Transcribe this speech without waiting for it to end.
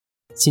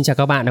Xin chào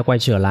các bạn đã quay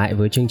trở lại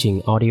với chương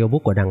trình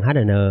audiobook của đằng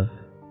HNN.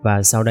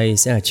 Và sau đây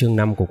sẽ là chương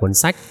 5 của cuốn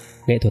sách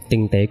Nghệ thuật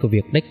tinh tế của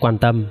việc Đếch Quan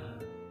Tâm.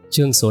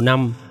 Chương số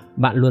 5,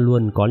 bạn luôn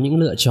luôn có những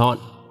lựa chọn.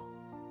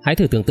 Hãy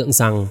thử tưởng tượng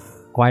rằng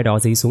có ai đó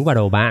dí súng vào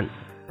đầu bạn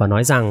và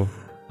nói rằng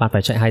bạn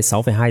phải chạy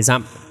 26,2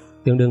 dặm,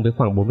 tương đương với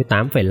khoảng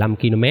 48,5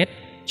 km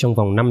trong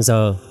vòng 5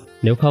 giờ.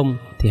 Nếu không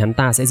thì hắn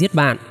ta sẽ giết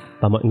bạn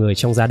và mọi người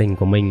trong gia đình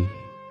của mình.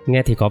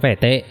 Nghe thì có vẻ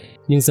tệ,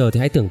 nhưng giờ thì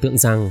hãy tưởng tượng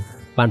rằng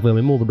bạn vừa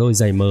mới mua một đôi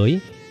giày mới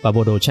và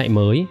bộ đồ chạy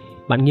mới.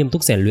 Bạn nghiêm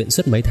túc rèn luyện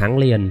suốt mấy tháng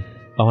liền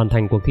và hoàn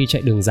thành cuộc thi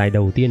chạy đường dài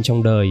đầu tiên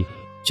trong đời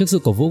trước sự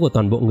cổ vũ của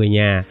toàn bộ người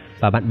nhà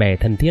và bạn bè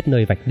thân thiết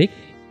nơi vạch đích.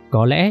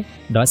 Có lẽ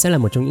đó sẽ là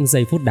một trong những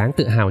giây phút đáng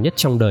tự hào nhất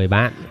trong đời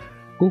bạn.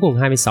 Cũng cùng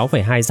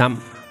 26,2 dặm,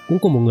 cũng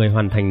cùng một người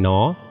hoàn thành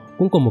nó,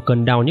 cũng cùng một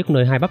cơn đau nhức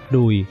nơi hai bắp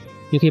đùi.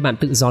 Nhưng khi bạn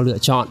tự do lựa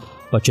chọn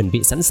và chuẩn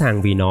bị sẵn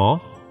sàng vì nó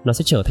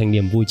sẽ trở thành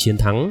niềm vui chiến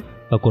thắng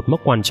và cột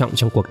mốc quan trọng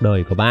trong cuộc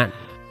đời của bạn.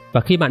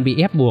 Và khi bạn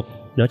bị ép buộc,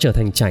 nó trở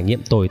thành trải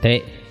nghiệm tồi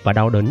tệ và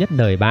đau đớn nhất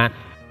đời bạn.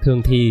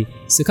 Thường thì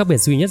sự khác biệt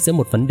duy nhất giữa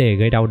một vấn đề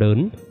gây đau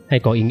đớn hay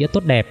có ý nghĩa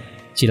tốt đẹp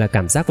chỉ là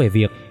cảm giác về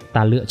việc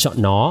ta lựa chọn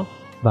nó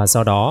và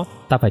do đó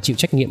ta phải chịu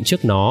trách nhiệm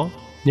trước nó.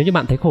 Nếu như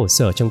bạn thấy khổ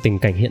sở trong tình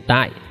cảnh hiện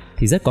tại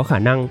thì rất có khả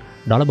năng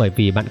đó là bởi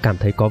vì bạn cảm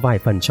thấy có vài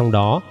phần trong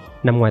đó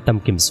nằm ngoài tầm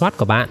kiểm soát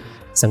của bạn,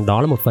 rằng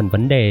đó là một phần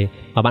vấn đề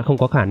mà bạn không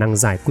có khả năng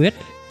giải quyết,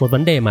 một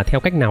vấn đề mà theo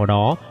cách nào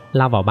đó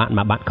lao vào bạn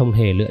mà bạn không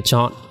hề lựa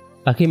chọn.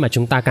 Và khi mà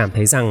chúng ta cảm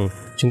thấy rằng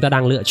chúng ta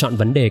đang lựa chọn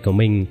vấn đề của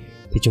mình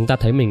thì chúng ta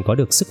thấy mình có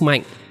được sức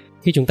mạnh.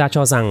 Khi chúng ta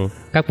cho rằng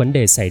các vấn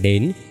đề xảy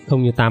đến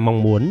không như ta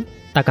mong muốn,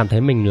 ta cảm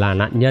thấy mình là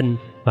nạn nhân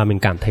và mình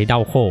cảm thấy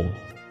đau khổ.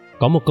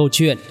 Có một câu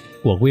chuyện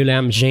của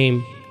William James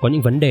có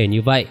những vấn đề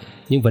như vậy,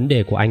 những vấn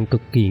đề của anh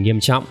cực kỳ nghiêm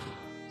trọng.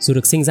 Dù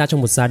được sinh ra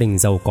trong một gia đình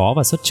giàu có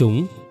và xuất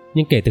chúng,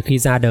 nhưng kể từ khi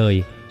ra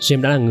đời,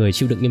 James đã là người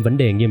chịu đựng những vấn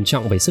đề nghiêm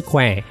trọng về sức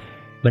khỏe.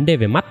 Vấn đề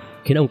về mắt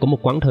khiến ông có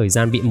một quãng thời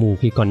gian bị mù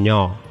khi còn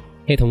nhỏ.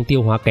 Hệ thống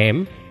tiêu hóa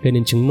kém gây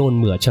nên chứng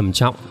nôn mửa trầm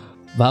trọng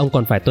và ông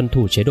còn phải tuân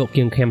thủ chế độ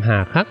kiêng khem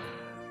hà khắc.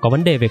 Có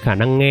vấn đề về khả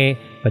năng nghe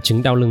và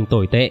chứng đau lưng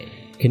tồi tệ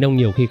khiến ông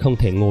nhiều khi không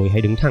thể ngồi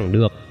hay đứng thẳng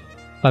được.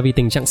 Và vì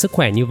tình trạng sức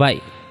khỏe như vậy,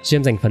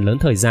 James dành phần lớn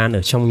thời gian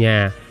ở trong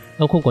nhà.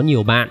 Ông không có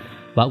nhiều bạn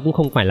và ông cũng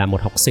không phải là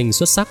một học sinh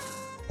xuất sắc.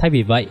 Thay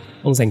vì vậy,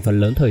 ông dành phần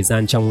lớn thời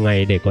gian trong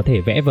ngày để có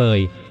thể vẽ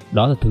vời.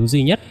 Đó là thứ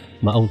duy nhất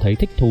mà ông thấy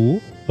thích thú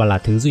và là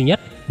thứ duy nhất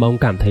mà ông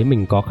cảm thấy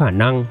mình có khả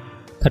năng.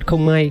 Thật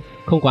không may,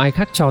 không có ai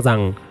khác cho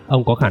rằng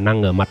ông có khả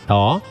năng ở mặt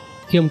đó.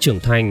 Khi ông trưởng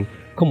thành,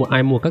 không một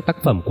ai mua các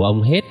tác phẩm của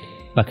ông hết.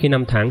 Và khi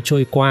năm tháng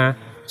trôi qua,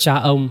 cha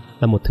ông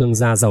là một thương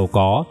gia giàu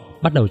có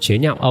bắt đầu chế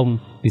nhạo ông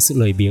vì sự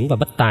lười biếng và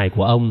bất tài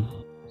của ông.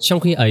 Trong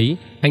khi ấy,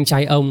 anh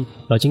trai ông,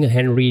 đó chính là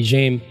Henry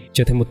James,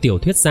 trở thành một tiểu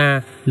thuyết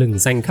gia lừng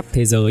danh khắp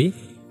thế giới.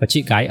 Và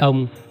chị gái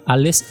ông,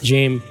 Alice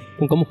James,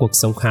 cũng có một cuộc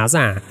sống khá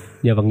giả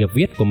nhờ vào nghiệp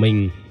viết của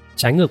mình.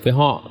 Trái ngược với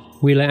họ,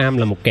 William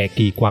là một kẻ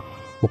kỳ quặc,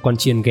 một con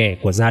chiên ghẻ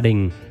của gia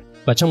đình.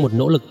 Và trong một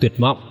nỗ lực tuyệt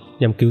vọng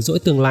nhằm cứu rỗi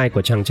tương lai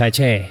của chàng trai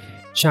trẻ,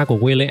 cha của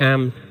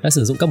William đã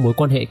sử dụng các mối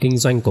quan hệ kinh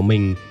doanh của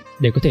mình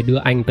để có thể đưa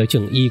anh tới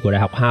trường y của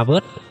Đại học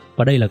Harvard.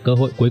 Và đây là cơ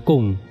hội cuối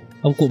cùng,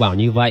 ông cụ bảo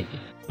như vậy.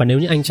 Và nếu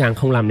như anh chàng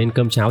không làm nên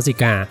cơm cháo gì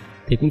cả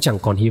thì cũng chẳng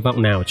còn hy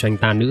vọng nào cho anh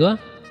ta nữa.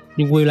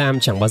 Nhưng William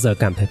chẳng bao giờ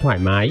cảm thấy thoải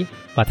mái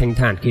và thanh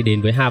thản khi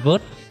đến với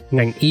Harvard.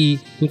 Ngành y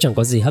cũng chẳng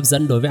có gì hấp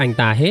dẫn đối với anh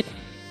ta hết.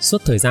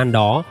 Suốt thời gian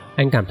đó,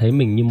 anh cảm thấy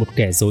mình như một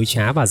kẻ dối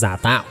trá và giả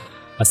tạo.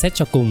 Và xét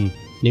cho cùng,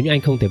 nếu như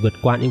anh không thể vượt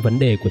qua những vấn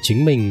đề của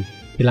chính mình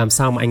thì làm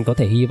sao mà anh có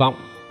thể hy vọng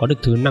có được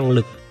thứ năng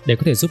lực để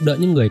có thể giúp đỡ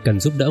những người cần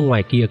giúp đỡ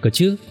ngoài kia cơ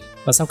chứ.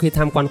 Và sau khi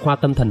tham quan khoa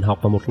tâm thần học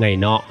vào một ngày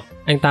nọ,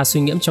 anh ta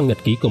suy ngẫm trong nhật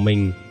ký của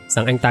mình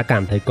rằng anh ta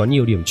cảm thấy có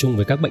nhiều điểm chung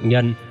với các bệnh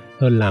nhân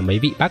hơn là mấy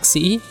vị bác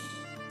sĩ.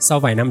 Sau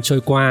vài năm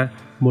trôi qua,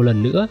 một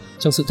lần nữa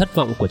trong sự thất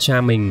vọng của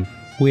cha mình,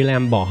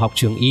 William bỏ học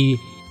trường y.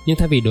 Nhưng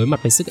thay vì đối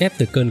mặt với sức ép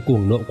từ cơn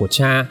cuồng nộ của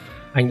cha,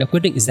 anh đã quyết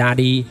định ra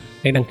đi.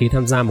 Anh đăng ký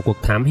tham gia một cuộc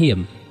thám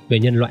hiểm về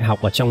nhân loại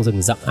học ở trong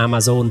rừng rậm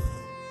Amazon.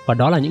 Và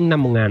đó là những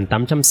năm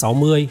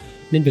 1860,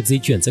 nên việc di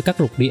chuyển giữa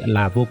các lục địa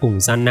là vô cùng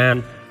gian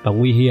nan và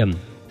nguy hiểm.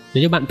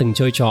 Nếu như bạn từng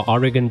chơi trò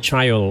Oregon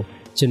Trail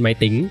trên máy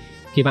tính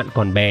khi bạn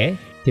còn bé,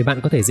 thì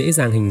bạn có thể dễ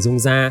dàng hình dung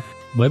ra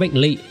với bệnh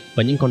lỵ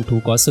và những con thú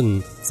có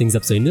sừng rình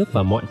rập dưới nước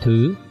và mọi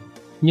thứ.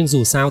 Nhưng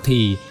dù sao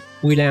thì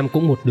William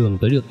cũng một đường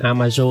tới được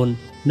Amazon,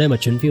 nơi mà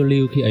chuyến phiêu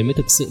lưu khi ấy mới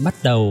thực sự bắt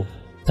đầu.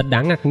 Thật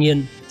đáng ngạc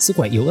nhiên, sức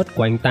khỏe yếu ớt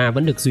của anh ta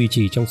vẫn được duy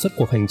trì trong suốt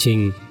cuộc hành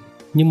trình.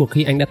 Nhưng một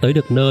khi anh đã tới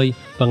được nơi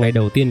vào ngày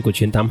đầu tiên của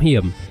chuyến thám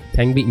hiểm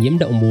thì anh bị nhiễm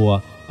đậu mùa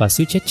và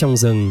suýt chết trong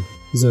rừng.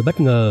 Rồi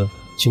bất ngờ,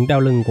 chứng đau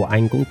lưng của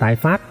anh cũng tái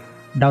phát,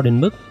 đau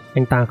đến mức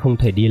anh ta không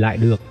thể đi lại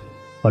được.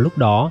 Và lúc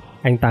đó,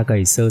 anh ta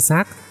gầy xơ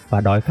xác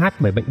và đói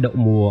khát bởi bệnh đậu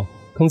mùa,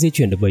 không di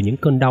chuyển được với những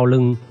cơn đau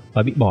lưng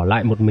và bị bỏ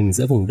lại một mình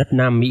giữa vùng đất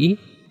Nam Mỹ.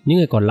 Những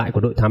người còn lại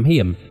của đội thám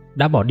hiểm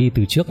đã bỏ đi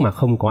từ trước mà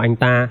không có anh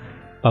ta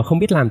và không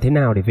biết làm thế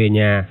nào để về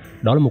nhà.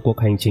 Đó là một cuộc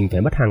hành trình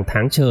phải mất hàng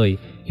tháng trời,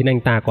 khiến anh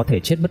ta có thể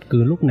chết bất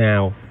cứ lúc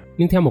nào.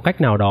 Nhưng theo một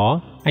cách nào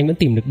đó, anh vẫn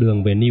tìm được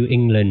đường về New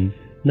England,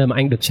 nơi mà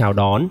anh được chào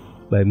đón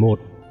bởi một,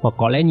 hoặc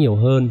có lẽ nhiều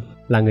hơn,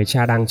 là người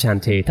cha đang tràn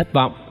trề thất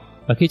vọng.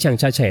 Và khi chàng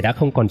trai trẻ đã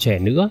không còn trẻ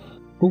nữa,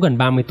 cũng gần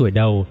 30 tuổi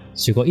đầu,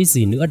 chỉ có ít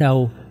gì nữa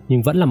đâu,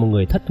 nhưng vẫn là một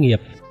người thất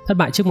nghiệp, Thất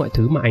bại trước mọi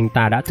thứ mà anh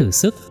ta đã thử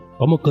sức,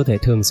 có một cơ thể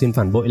thường xuyên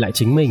phản bội lại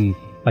chính mình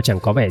và chẳng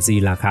có vẻ gì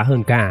là khá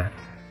hơn cả.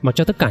 Mặc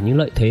cho tất cả những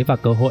lợi thế và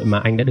cơ hội mà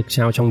anh đã được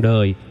trao trong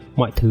đời,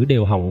 mọi thứ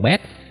đều hỏng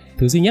bét.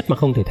 Thứ duy nhất mà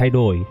không thể thay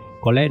đổi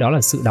có lẽ đó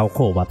là sự đau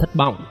khổ và thất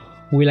vọng.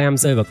 William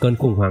rơi vào cơn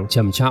khủng hoảng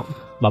trầm trọng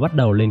và bắt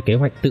đầu lên kế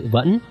hoạch tự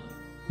vẫn.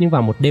 Nhưng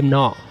vào một đêm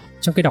nọ,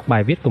 trong khi đọc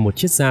bài viết của một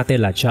triết gia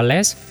tên là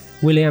Charles,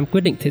 William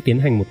quyết định sẽ tiến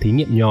hành một thí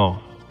nghiệm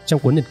nhỏ. Trong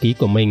cuốn nhật ký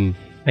của mình,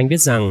 anh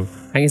viết rằng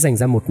anh sẽ dành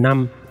ra 1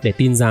 năm để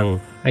tin rằng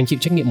anh chịu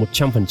trách nhiệm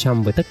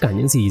 100% với tất cả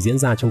những gì diễn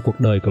ra trong cuộc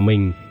đời của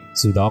mình,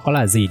 dù đó có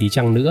là gì đi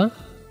chăng nữa.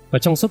 Và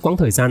trong suốt quãng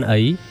thời gian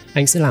ấy,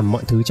 anh sẽ làm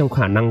mọi thứ trong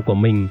khả năng của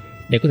mình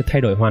để có thể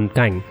thay đổi hoàn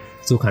cảnh,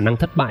 dù khả năng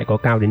thất bại có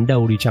cao đến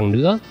đâu đi chăng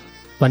nữa.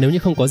 Và nếu như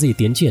không có gì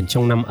tiến triển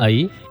trong năm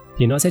ấy,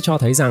 thì nó sẽ cho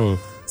thấy rằng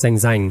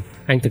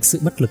anh thực sự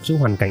bất lực trước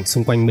hoàn cảnh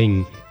xung quanh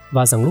mình,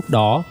 và rằng lúc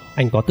đó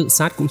anh có tự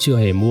sát cũng chưa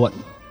hề muộn.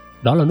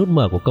 Đó là nút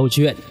mở của câu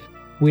chuyện.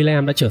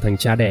 William đã trở thành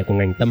cha đẻ của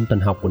ngành tâm thần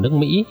học của nước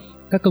Mỹ.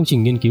 Các công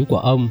trình nghiên cứu của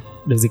ông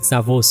được dịch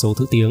ra vô số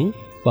thứ tiếng,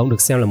 và ông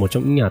được xem là một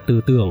trong những nhà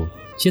tư tưởng,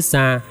 triết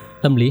gia,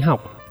 tâm lý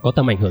học có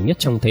tầm ảnh hưởng nhất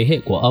trong thế hệ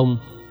của ông.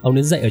 Ông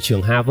đến dạy ở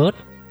trường Harvard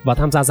và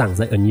tham gia giảng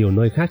dạy ở nhiều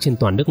nơi khác trên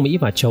toàn nước Mỹ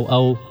và châu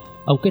Âu.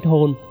 Ông kết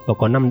hôn và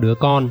có 5 đứa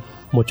con.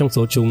 Một trong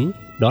số chúng,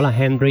 đó là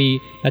Henry,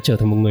 đã trở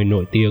thành một người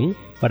nổi tiếng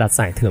và đạt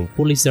giải thưởng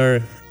Pulitzer.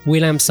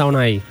 William sau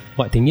này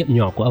gọi thí nghiệm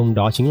nhỏ của ông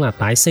đó chính là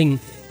tái sinh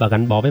và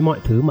gắn bó với mọi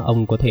thứ mà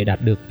ông có thể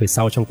đạt được về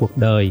sau trong cuộc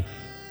đời.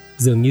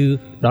 Dường như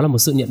đó là một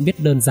sự nhận biết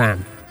đơn giản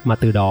mà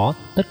từ đó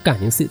tất cả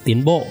những sự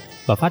tiến bộ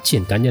và phát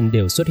triển cá nhân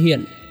đều xuất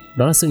hiện.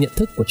 Đó là sự nhận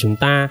thức của chúng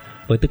ta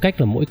với tư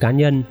cách là mỗi cá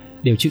nhân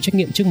đều chịu trách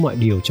nhiệm trước mọi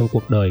điều trong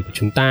cuộc đời của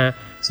chúng ta,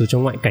 dù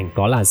trong ngoại cảnh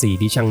có là gì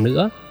đi chăng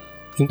nữa.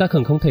 Chúng ta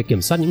thường không thể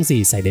kiểm soát những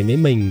gì xảy đến với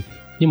mình,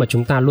 nhưng mà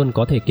chúng ta luôn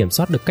có thể kiểm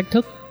soát được cách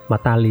thức mà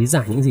ta lý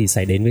giải những gì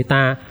xảy đến với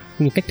ta,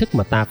 cũng như cách thức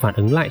mà ta phản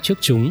ứng lại trước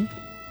chúng.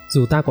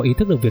 Dù ta có ý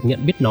thức được việc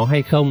nhận biết nó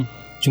hay không,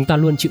 chúng ta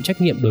luôn chịu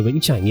trách nhiệm đối với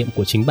những trải nghiệm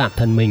của chính bản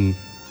thân mình.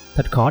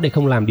 Thật khó để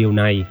không làm điều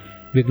này.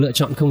 Việc lựa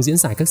chọn không diễn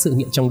giải các sự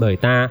kiện trong đời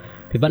ta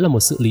thì vẫn là một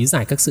sự lý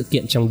giải các sự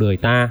kiện trong đời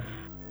ta.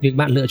 Việc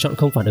bạn lựa chọn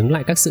không phản ứng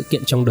lại các sự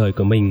kiện trong đời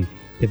của mình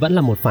thì vẫn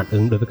là một phản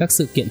ứng đối với các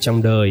sự kiện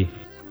trong đời.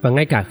 Và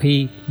ngay cả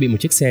khi bị một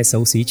chiếc xe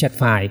xấu xí chẹt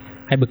phải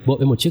hay bực bội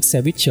với một chiếc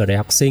xe buýt chở đầy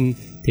học sinh,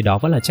 thì đó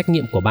vẫn là trách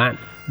nhiệm của bạn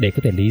để có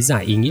thể lý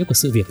giải ý nghĩa của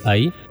sự việc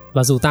ấy.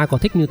 Và dù ta có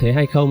thích như thế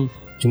hay không,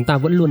 chúng ta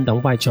vẫn luôn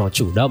đóng vai trò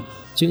chủ động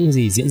trước những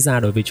gì diễn ra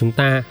đối với chúng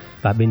ta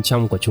và bên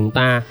trong của chúng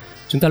ta.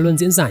 Chúng ta luôn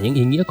diễn giải những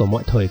ý nghĩa của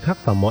mọi thời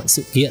khắc và mọi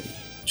sự kiện.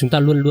 Chúng ta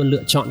luôn luôn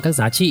lựa chọn các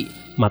giá trị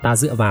mà ta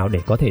dựa vào để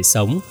có thể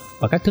sống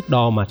và các thước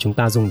đo mà chúng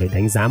ta dùng để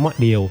đánh giá mọi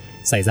điều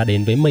xảy ra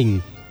đến với mình.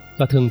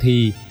 Và thường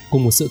thì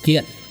cùng một sự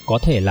kiện có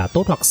thể là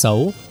tốt hoặc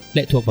xấu,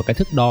 lệ thuộc vào cái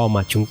thước đo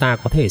mà chúng ta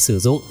có thể sử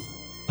dụng.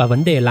 Và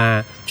vấn đề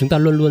là chúng ta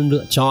luôn luôn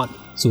lựa chọn,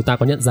 dù ta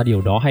có nhận ra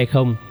điều đó hay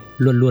không,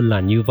 luôn luôn là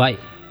như vậy.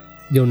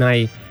 Điều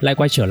này lại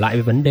quay trở lại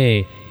với vấn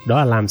đề, đó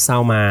là làm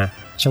sao mà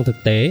trong thực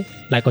tế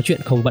lại có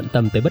chuyện không bận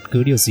tâm tới bất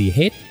cứ điều gì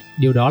hết.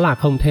 Điều đó là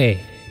không thể.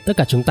 Tất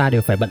cả chúng ta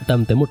đều phải bận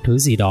tâm tới một thứ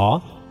gì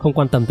đó. Không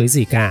quan tâm tới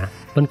gì cả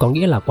vẫn có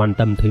nghĩa là quan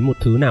tâm tới một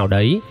thứ nào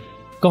đấy.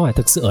 Câu hỏi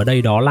thực sự ở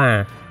đây đó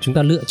là chúng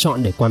ta lựa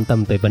chọn để quan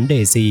tâm tới vấn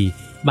đề gì.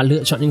 Bạn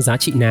lựa chọn những giá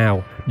trị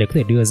nào để có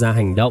thể đưa ra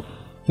hành động.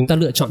 Chúng ta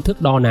lựa chọn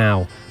thước đo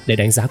nào để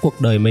đánh giá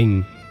cuộc đời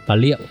mình, và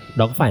liệu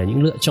đó có phải là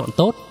những lựa chọn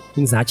tốt,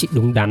 những giá trị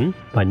đúng đắn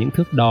và những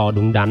thước đo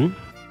đúng đắn.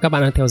 Các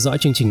bạn đang theo dõi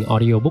chương trình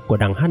audiobook của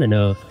đằng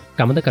HNN.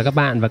 Cảm ơn tất cả các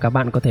bạn, và các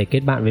bạn có thể kết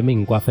bạn với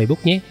mình qua Facebook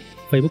nhé.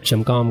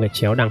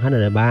 facebook.com/đằng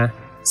HNN3.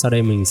 Sau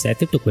đây mình sẽ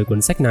tiếp tục với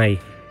cuốn sách này.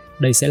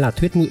 Đây sẽ là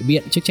thuyết ngụy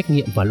biện trước trách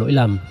nhiệm và lỗi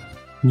lầm.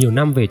 Nhiều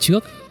năm về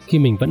trước, khi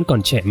mình vẫn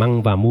còn trẻ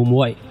măng và ngu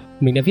muội,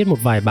 mình đã viết một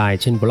vài bài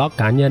trên blog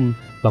cá nhân,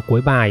 và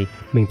cuối bài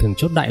mình thường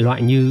chốt đại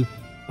loại như: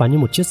 và như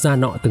một triết gia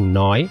nọ từng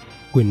nói,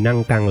 quyền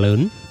năng càng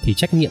lớn thì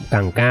trách nhiệm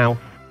càng cao.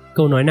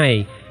 Câu nói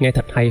này nghe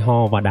thật hay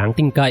ho và đáng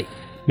tin cậy.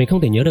 Mình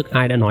không thể nhớ được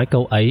ai đã nói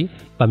câu ấy,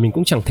 và mình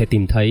cũng chẳng thể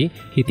tìm thấy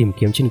khi tìm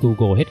kiếm trên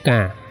Google hết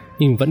cả.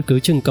 Nhưng mình vẫn cứ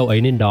trưng câu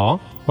ấy lên đó,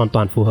 hoàn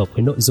toàn phù hợp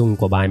với nội dung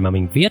của bài mà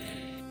mình viết.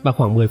 Và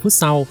khoảng 10 phút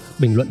sau,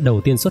 bình luận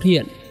đầu tiên xuất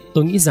hiện.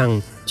 Tôi nghĩ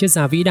rằng triết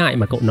gia vĩ đại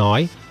mà cậu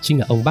nói chính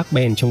là ông Bác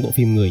Ben trong bộ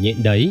phim Người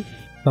Nhện đấy.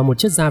 Và một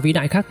triết gia vĩ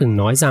đại khác từng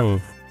nói rằng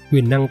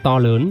quyền năng to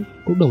lớn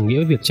cũng đồng nghĩa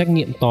với việc trách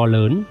nhiệm to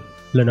lớn.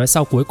 Lời nói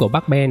sau cuối của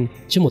bác Ben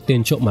trước một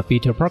tên trộm mà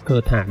Peter Parker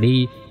thả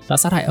đi đã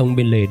sát hại ông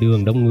bên lề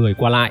đường đông người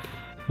qua lại,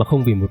 mà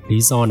không vì một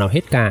lý do nào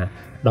hết cả,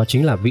 đó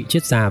chính là vị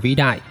triết gia vĩ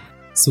đại.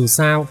 Dù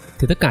sao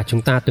thì tất cả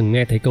chúng ta từng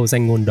nghe thấy câu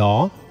danh ngôn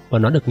đó, và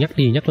nó được nhắc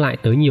đi nhắc lại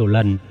tới nhiều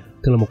lần,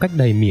 thường là một cách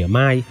đầy mỉa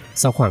mai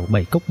sau khoảng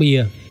 7 cốc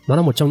bia. Nó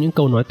là một trong những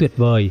câu nói tuyệt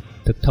vời,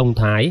 thực thông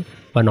thái,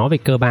 và nó về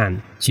cơ bản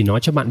chỉ nói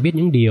cho bạn biết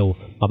những điều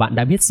mà bạn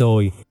đã biết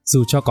rồi,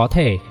 dù cho có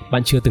thể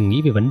bạn chưa từng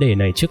nghĩ về vấn đề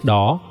này trước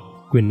đó.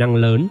 Quyền năng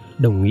lớn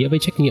đồng nghĩa với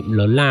trách nhiệm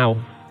lớn lao.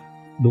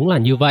 Đúng là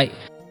như vậy,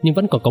 nhưng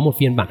vẫn còn có một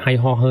phiên bản hay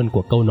ho hơn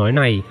của câu nói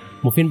này,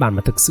 một phiên bản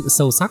mà thực sự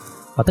sâu sắc,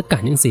 và tất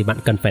cả những gì bạn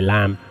cần phải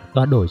làm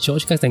đó là đổi chỗ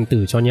các danh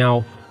từ cho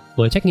nhau.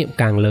 Với trách nhiệm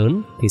càng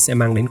lớn thì sẽ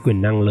mang đến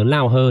quyền năng lớn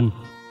lao hơn.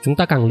 Chúng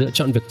ta càng lựa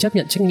chọn việc chấp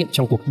nhận trách nhiệm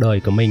trong cuộc đời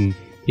của mình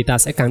thì ta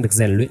sẽ càng được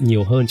rèn luyện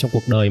nhiều hơn trong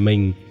cuộc đời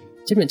mình.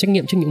 Chấp nhận trách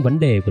nhiệm trước những vấn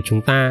đề của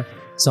chúng ta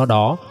do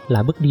đó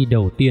là bước đi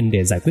đầu tiên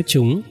để giải quyết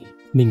chúng.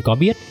 Mình có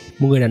biết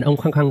một người đàn ông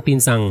khăng khăng tin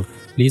rằng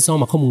lý do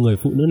mà không một người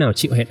phụ nữ nào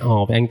chịu hẹn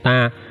hò với anh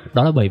ta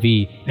đó là bởi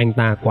vì anh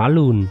ta quá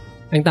lùn.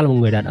 Anh ta là một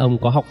người đàn ông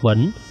có học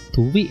vấn,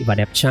 thú vị và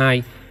đẹp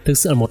trai, thực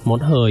sự là một món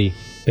hời.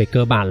 Về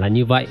cơ bản là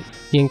như vậy,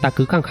 nhưng anh ta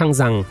cứ khăng khăng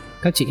rằng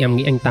các chị em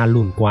nghĩ anh ta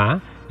lùn quá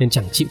nên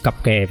chẳng chịu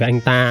cặp kè với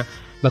anh ta.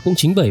 Và cũng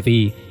chính bởi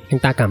vì anh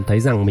ta cảm thấy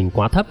rằng mình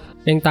quá thấp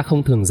nên anh ta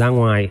không thường ra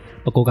ngoài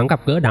và cố gắng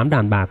gặp gỡ đám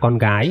đàn bà con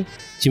gái.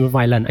 Chỉ một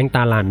vài lần anh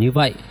ta làm như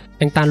vậy,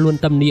 anh ta luôn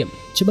tâm niệm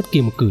trước bất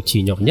kỳ một cử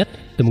chỉ nhỏ nhất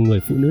từ một người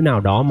phụ nữ nào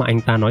đó mà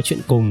anh ta nói chuyện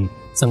cùng,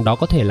 rằng đó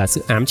có thể là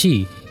sự ám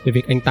chỉ về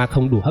việc anh ta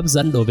không đủ hấp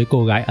dẫn đối với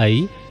cô gái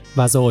ấy.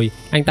 Và rồi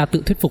anh ta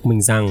tự thuyết phục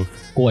mình rằng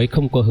cô ấy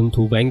không có hứng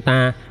thú với anh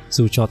ta,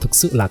 dù cho thực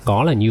sự là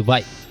có là như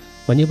vậy.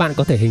 Và như bạn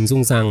có thể hình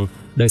dung rằng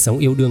đời sống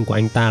yêu đương của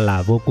anh ta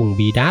là vô cùng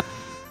bi đát.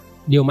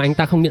 Điều mà anh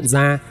ta không nhận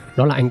ra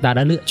đó là anh ta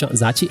đã lựa chọn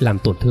giá trị làm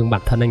tổn thương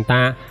bản thân anh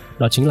ta,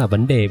 đó chính là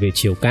vấn đề về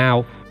chiều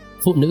cao.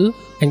 Phụ nữ,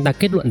 anh ta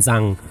kết luận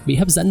rằng bị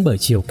hấp dẫn bởi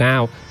chiều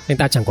cao, anh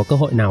ta chẳng có cơ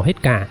hội nào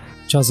hết cả,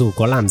 cho dù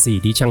có làm gì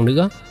đi chăng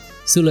nữa.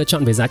 Sự lựa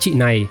chọn về giá trị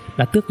này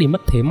đã tước đi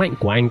mất thế mạnh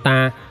của anh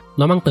ta.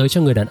 Nó mang tới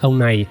cho người đàn ông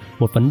này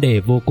một vấn đề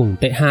vô cùng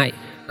tệ hại,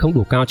 không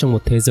đủ cao trong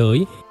một thế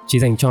giới chỉ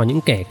dành cho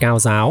những kẻ cao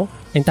giáo.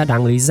 Anh ta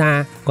đáng lý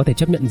ra có thể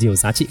chấp nhận nhiều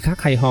giá trị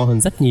khác hay ho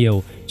hơn rất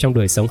nhiều trong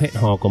đời sống hẹn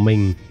hò của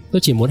mình. Tôi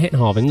chỉ muốn hẹn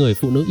hò với người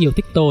phụ nữ yêu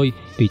thích tôi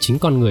vì chính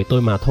con người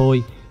tôi mà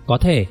thôi. Có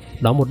thể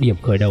đó một điểm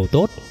khởi đầu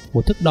tốt,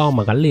 một thước đo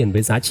mà gắn liền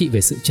với giá trị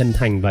về sự chân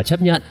thành và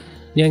chấp nhận.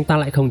 Nhưng anh ta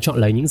lại không chọn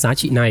lấy những giá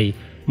trị này.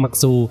 Mặc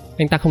dù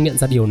anh ta không nhận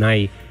ra điều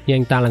này, nhưng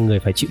anh ta là người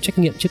phải chịu trách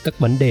nhiệm trước các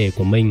vấn đề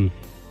của mình.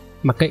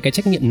 Mặc kệ cái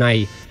trách nhiệm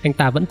này, anh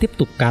ta vẫn tiếp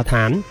tục ca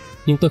thán,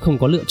 nhưng tôi không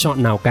có lựa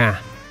chọn nào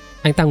cả.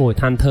 Anh ta ngồi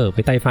than thở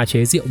với tay pha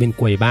chế rượu bên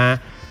quầy bar.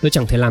 Tôi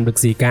chẳng thể làm được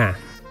gì cả.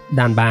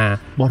 Đàn bà,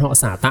 bọn họ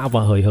xả tạo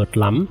và hời hợt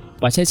lắm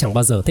và sẽ chẳng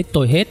bao giờ thích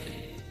tôi hết.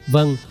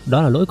 Vâng,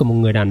 đó là lỗi của một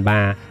người đàn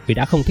bà vì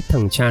đã không thích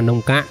thằng cha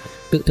nông cạn,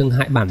 tự thương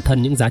hại bản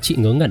thân những giá trị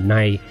ngớ ngẩn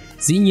này.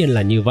 Dĩ nhiên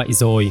là như vậy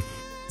rồi.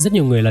 Rất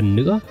nhiều người lần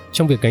nữa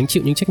trong việc gánh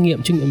chịu những trách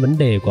nhiệm trước những vấn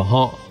đề của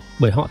họ,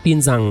 bởi họ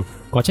tin rằng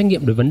có trách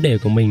nhiệm đối vấn đề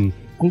của mình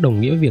cũng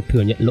đồng nghĩa với việc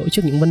thừa nhận lỗi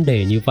trước những vấn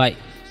đề như vậy.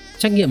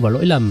 Trách nhiệm và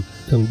lỗi lầm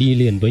thường đi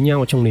liền với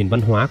nhau trong nền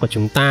văn hóa của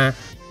chúng ta.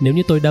 Nếu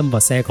như tôi đâm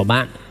vào xe của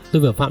bạn,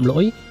 tôi vừa phạm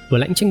lỗi vừa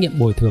lãnh trách nhiệm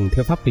bồi thường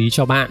theo pháp lý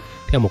cho bạn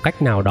theo một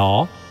cách nào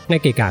đó. Ngay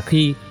kể cả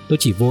khi tôi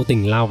chỉ vô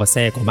tình lao vào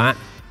xe của bạn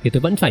thì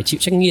tôi vẫn phải chịu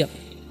trách nhiệm.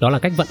 Đó là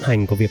cách vận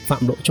hành của việc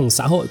phạm lỗi trong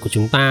xã hội của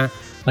chúng ta.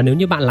 Và nếu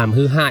như bạn làm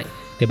hư hại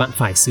thì bạn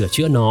phải sửa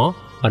chữa nó,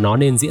 và nó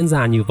nên diễn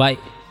ra như vậy.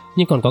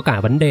 Nhưng còn có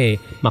cả vấn đề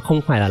mà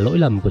không phải là lỗi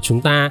lầm của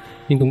chúng ta,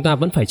 nhưng chúng ta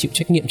vẫn phải chịu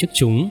trách nhiệm trước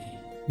chúng.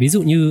 Ví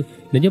dụ như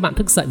nếu như bạn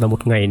thức dậy vào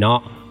một ngày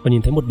nọ và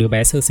nhìn thấy một đứa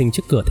bé sơ sinh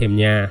trước cửa thềm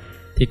nhà,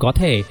 thì có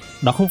thể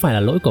đó không phải là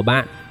lỗi của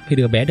bạn khi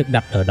đứa bé được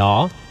đặt ở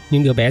đó,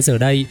 nhưng đứa bé giờ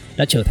đây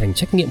đã trở thành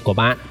trách nhiệm của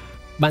bạn.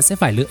 Bạn sẽ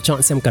phải lựa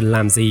chọn xem cần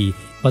làm gì,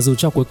 và dù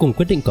cho cuối cùng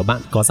quyết định của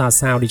bạn có ra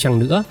sao đi chăng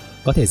nữa,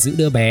 có thể giữ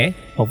đứa bé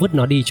hoặc vứt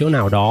nó đi chỗ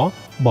nào đó,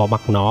 bỏ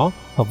mặc nó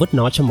hoặc vứt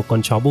nó cho một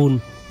con chó bun,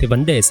 thì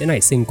vấn đề sẽ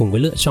nảy sinh cùng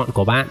với lựa chọn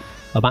của bạn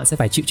và bạn sẽ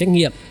phải chịu trách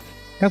nhiệm.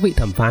 Các vị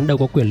thẩm phán đâu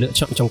có quyền lựa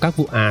chọn trong các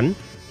vụ án.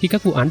 Khi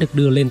các vụ án được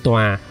đưa lên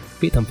tòa,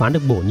 vị thẩm phán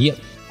được bổ nhiệm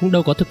cũng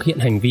đâu có thực hiện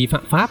hành vi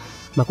phạm pháp,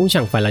 mà cũng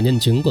chẳng phải là nhân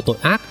chứng của tội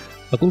ác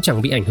và cũng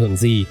chẳng bị ảnh hưởng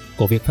gì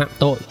của việc phạm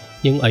tội,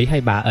 nhưng ấy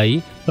hay bà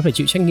ấy vẫn phải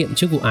chịu trách nhiệm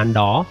trước vụ án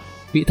đó.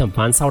 Vị thẩm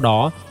phán sau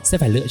đó sẽ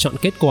phải lựa chọn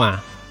kết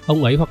quả.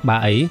 Ông ấy hoặc bà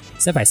ấy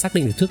sẽ phải xác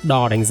định được thước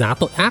đo đánh giá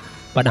tội ác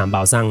và đảm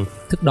bảo rằng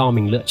thước đo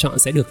mình lựa chọn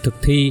sẽ được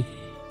thực thi.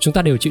 Chúng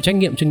ta đều chịu trách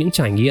nhiệm cho những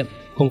trải nghiệm,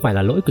 không phải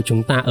là lỗi của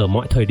chúng ta ở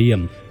mọi thời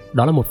điểm.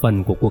 Đó là một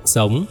phần của cuộc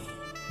sống.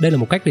 Đây là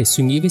một cách để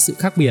suy nghĩ với sự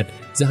khác biệt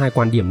giữa hai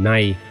quan điểm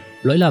này.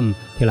 Lỗi lầm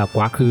thì là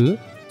quá khứ,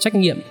 trách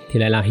nhiệm thì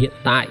lại là hiện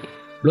tại.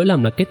 Lỗi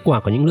lầm là kết quả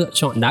của những lựa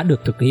chọn đã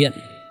được thực hiện.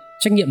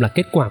 Trách nhiệm là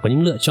kết quả của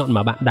những lựa chọn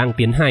mà bạn đang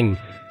tiến hành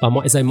vào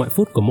mọi giây mọi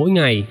phút của mỗi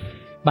ngày.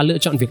 Bạn lựa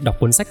chọn việc đọc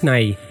cuốn sách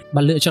này,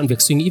 bạn lựa chọn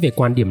việc suy nghĩ về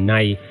quan điểm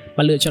này,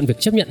 bạn lựa chọn việc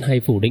chấp nhận hay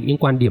phủ định những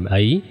quan điểm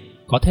ấy.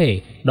 Có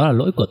thể đó là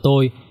lỗi của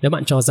tôi nếu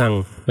bạn cho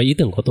rằng mấy ý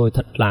tưởng của tôi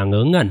thật là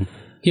ngớ ngẩn,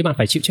 khi bạn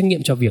phải chịu trách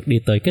nhiệm cho việc đi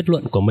tới kết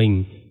luận của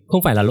mình.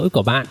 Không phải là lỗi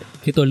của bạn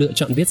khi tôi lựa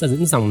chọn viết ra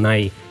những dòng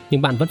này,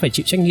 nhưng bạn vẫn phải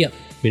chịu trách nhiệm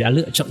vì đã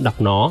lựa chọn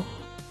đọc nó.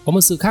 Có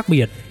một sự khác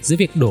biệt giữa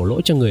việc đổ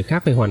lỗi cho người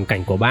khác về hoàn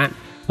cảnh của bạn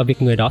và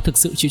việc người đó thực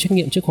sự chịu trách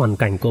nhiệm trước hoàn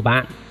cảnh của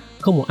bạn.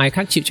 Không một ai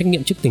khác chịu trách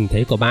nhiệm trước tình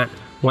thế của bạn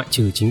ngoại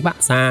trừ chính bạn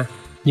ra.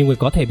 Nhiều người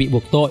có thể bị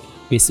buộc tội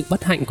vì sự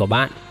bất hạnh của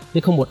bạn,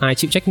 nhưng không một ai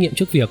chịu trách nhiệm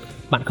trước việc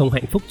bạn không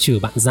hạnh phúc trừ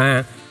bạn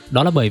ra.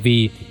 Đó là bởi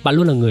vì bạn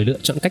luôn là người lựa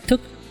chọn cách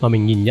thức mà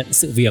mình nhìn nhận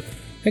sự việc,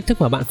 cách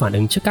thức mà bạn phản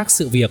ứng trước các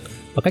sự việc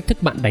và cách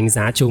thức bạn đánh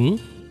giá chúng.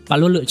 Bạn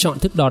luôn lựa chọn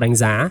thước đo đánh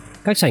giá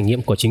các trải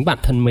nghiệm của chính bản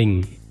thân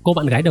mình. Cô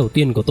bạn gái đầu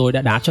tiên của tôi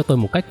đã đá cho tôi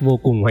một cách vô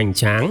cùng hoành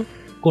tráng.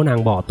 Cô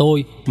nàng bỏ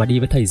tôi mà đi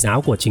với thầy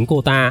giáo của chính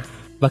cô ta.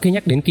 Và khi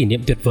nhắc đến kỷ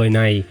niệm tuyệt vời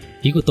này,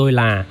 ý của tôi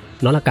là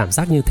nó là cảm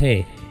giác như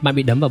thể bạn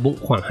bị đấm vào bụng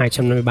khoảng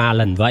 253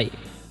 lần vậy.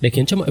 Để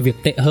khiến cho mọi việc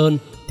tệ hơn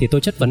thì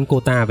tôi chất vấn cô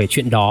ta về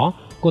chuyện đó.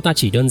 Cô ta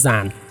chỉ đơn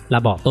giản là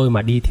bỏ tôi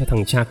mà đi theo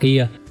thằng cha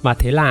kia, và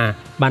thế là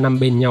 3 năm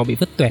bên nhau bị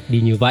vứt toẹt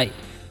đi như vậy.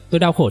 Tôi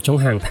đau khổ trong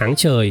hàng tháng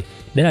trời,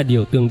 đấy là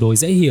điều tương đối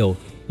dễ hiểu,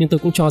 nhưng tôi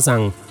cũng cho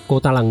rằng cô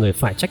ta là người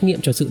phải trách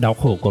nhiệm cho sự đau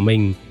khổ của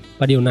mình.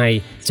 và điều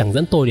này chẳng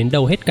dẫn tôi đến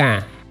đâu hết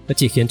cả, nó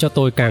chỉ khiến cho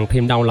tôi càng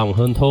thêm đau lòng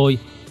hơn thôi.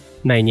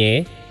 Này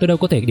nhé, tôi đâu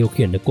có thể điều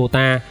khiển được cô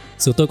ta,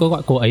 dù tôi có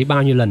gọi cô ấy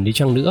bao nhiêu lần đi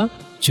chăng nữa,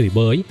 chửi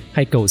bới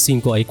hay cầu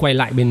xin cô ấy quay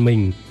lại bên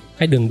mình,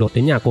 hay đường đột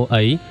đến nhà cô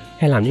ấy,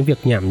 hay làm những việc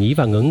nhảm nhí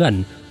và ngớ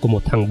ngẩn của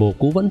một thằng bồ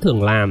cũ vẫn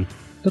thường làm.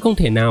 Tôi không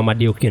thể nào mà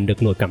điều khiển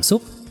được nổi cảm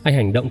xúc hay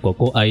hành động của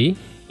cô ấy,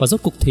 và rốt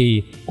cuộc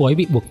thì cô ấy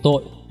bị buộc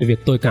tội về việc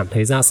tôi cảm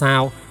thấy ra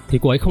sao, thì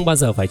cô ấy không bao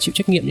giờ phải chịu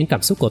trách nhiệm những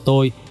cảm xúc của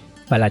tôi,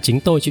 phải là chính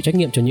tôi chịu trách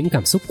nhiệm cho những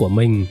cảm xúc của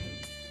mình.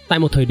 Tại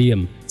một thời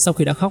điểm, sau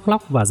khi đã khóc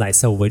lóc và giải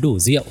sầu với đủ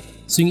rượu,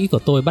 suy nghĩ của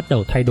tôi bắt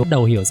đầu thay đổi,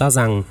 đầu hiểu ra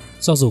rằng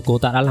cho dù cô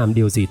ta đã làm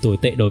điều gì tồi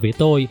tệ đối với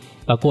tôi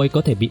và cô ấy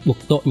có thể bị buộc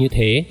tội như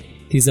thế,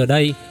 thì giờ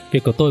đây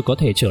việc của tôi có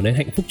thể trở nên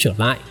hạnh phúc trở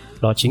lại,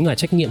 đó chính là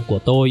trách nhiệm của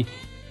tôi.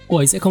 Cô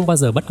ấy sẽ không bao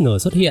giờ bất ngờ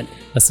xuất hiện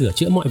và sửa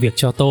chữa mọi việc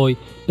cho tôi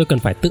cần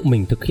phải tự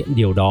mình thực hiện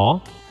điều đó.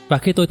 Và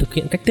khi tôi thực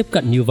hiện cách tiếp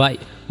cận như vậy,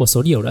 một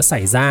số điều đã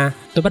xảy ra.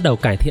 Tôi bắt đầu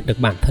cải thiện được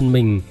bản thân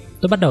mình,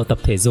 tôi bắt đầu tập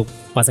thể dục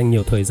và dành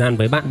nhiều thời gian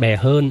với bạn bè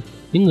hơn,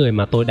 những người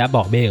mà tôi đã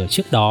bỏ bê ở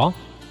trước đó.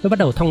 Tôi bắt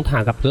đầu thong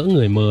thả gặp gỡ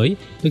người mới,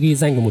 tôi ghi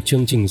danh vào một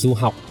chương trình du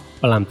học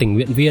và làm tình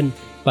nguyện viên,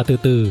 và từ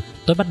từ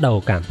tôi bắt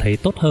đầu cảm thấy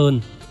tốt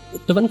hơn.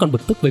 Tôi vẫn còn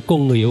bực tức với cô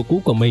người yêu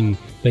cũ của mình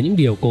về những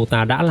điều cô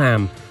ta đã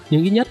làm,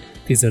 nhưng ít nhất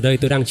thì giờ đây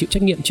tôi đang chịu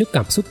trách nhiệm trước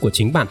cảm xúc của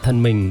chính bản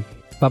thân mình.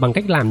 Và bằng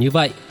cách làm như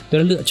vậy,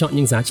 tôi đã lựa chọn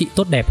những giá trị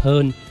tốt đẹp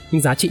hơn,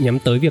 những giá trị nhắm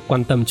tới việc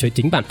quan tâm tới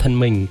chính bản thân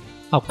mình,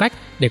 học cách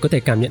để có thể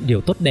cảm nhận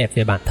điều tốt đẹp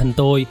về bản thân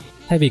tôi,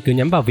 thay vì cứ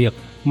nhắm vào việc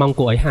mong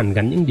cô ấy hàn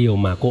gắn những điều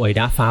mà cô ấy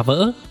đã phá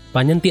vỡ.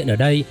 Và nhân tiện ở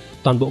đây,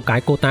 toàn bộ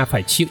cái cô ta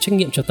phải chịu trách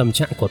nhiệm cho tâm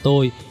trạng của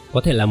tôi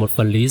có thể là một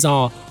phần lý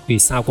do vì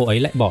sao cô ấy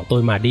lại bỏ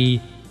tôi mà đi.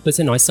 Tôi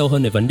sẽ nói sâu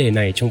hơn về vấn đề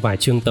này trong vài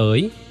chương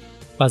tới.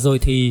 Và rồi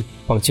thì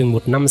khoảng chừng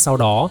 1 năm sau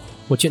đó,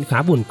 một chuyện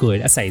khá buồn cười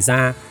đã xảy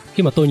ra.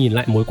 Khi mà tôi nhìn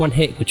lại mối quan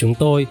hệ của chúng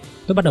tôi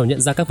bắt đầu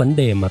nhận ra các vấn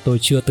đề mà tôi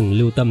chưa từng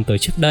lưu tâm tới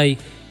trước đây.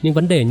 Những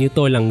vấn đề như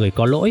tôi là người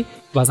có lỗi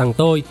và rằng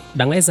tôi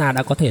đáng lẽ ra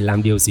đã có thể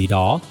làm điều gì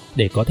đó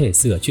để có thể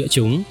sửa chữa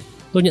chúng.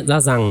 Tôi nhận ra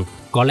rằng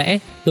có lẽ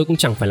tôi cũng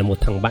chẳng phải là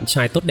một thằng bạn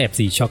trai tốt đẹp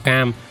gì cho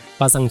Cam,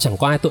 và rằng chẳng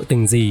có ai tội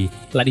tình gì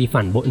lại đi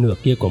phản bội nửa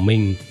kia của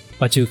mình,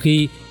 và trừ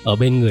khi ở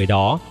bên người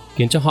đó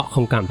khiến cho họ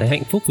không cảm thấy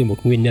hạnh phúc vì một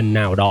nguyên nhân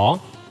nào đó.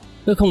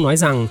 Tôi không nói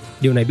rằng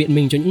điều này biện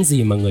minh cho những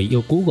gì mà người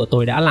yêu cũ của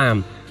tôi đã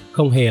làm,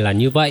 không hề là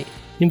như vậy,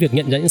 nhưng việc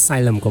nhận ra những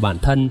sai lầm của bản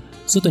thân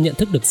giúp tôi nhận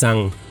thức được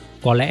rằng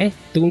có lẽ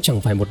tôi cũng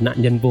chẳng phải một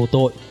nạn nhân vô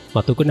tội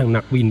mà tôi cứ nằng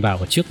nặc vin vào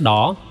trước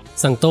đó,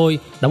 rằng tôi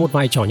đóng một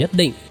vai trò nhất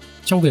định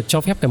trong việc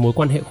cho phép cái mối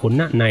quan hệ khốn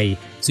nạn này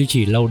duy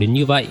trì lâu đến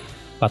như vậy.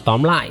 Và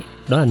tóm lại,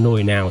 đó là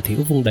nồi nào thì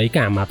úp vung đấy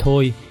cả mà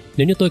thôi.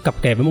 Nếu như tôi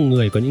cặp kè với một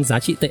người có những giá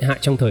trị tệ hại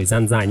trong thời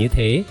gian dài như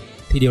thế,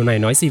 thì điều này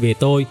nói gì về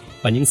tôi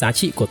và những giá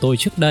trị của tôi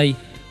trước đây?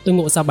 Tôi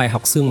ngộ ra bài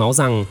học xương máu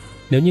rằng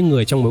nếu như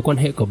người trong mối quan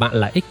hệ của bạn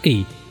là ích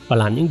kỷ và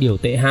làm những điều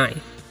tệ hại,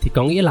 thì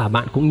có nghĩa là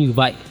bạn cũng như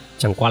vậy,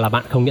 chẳng qua là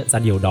bạn không nhận ra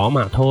điều đó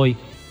mà thôi.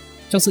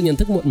 Trong sự nhận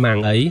thức muộn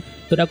màng ấy,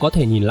 tôi đã có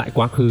thể nhìn lại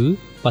quá khứ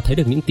và thấy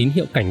được những tín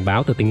hiệu cảnh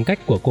báo từ tính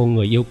cách của cô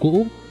người yêu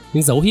cũ,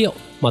 những dấu hiệu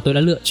mà tôi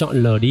đã lựa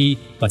chọn lờ đi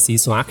và xí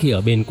xóa khi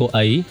ở bên cô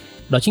ấy.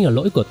 Đó chính là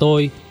lỗi của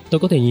tôi. Tôi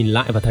có thể nhìn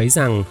lại và thấy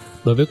rằng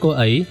đối với cô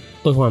ấy,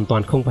 tôi hoàn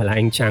toàn không phải là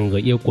anh chàng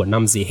người yêu của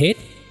năm gì hết.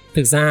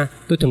 Thực ra,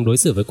 tôi thường đối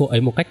xử với cô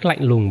ấy một cách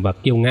lạnh lùng và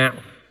kiêu ngạo.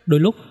 Đôi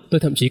lúc, tôi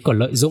thậm chí còn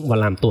lợi dụng và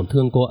làm tổn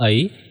thương cô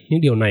ấy,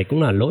 nhưng điều này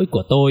cũng là lỗi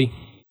của tôi.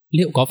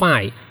 Liệu có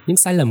phải những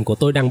sai lầm của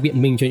tôi đang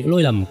biện minh cho những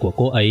lỗi lầm của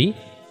cô ấy?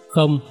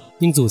 Không,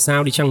 nhưng dù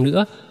sao đi chăng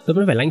nữa, tôi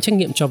vẫn phải lãnh trách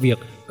nhiệm cho việc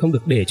không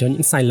được để cho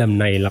những sai lầm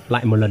này lặp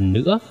lại một lần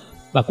nữa,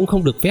 và cũng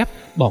không được phép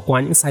bỏ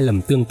qua những sai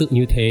lầm tương tự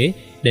như thế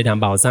để đảm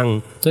bảo rằng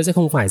tôi sẽ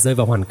không phải rơi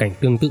vào hoàn cảnh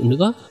tương tự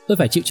nữa. Tôi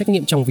phải chịu trách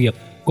nhiệm trong việc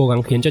cố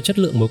gắng khiến cho chất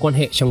lượng mối quan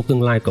hệ trong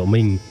tương lai của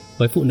mình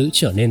với phụ nữ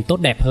trở nên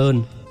tốt đẹp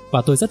hơn.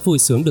 Và tôi rất vui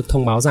sướng được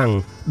thông báo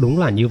rằng đúng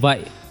là như vậy.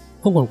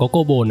 Không còn có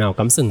cô bồ nào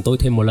cắm sừng tôi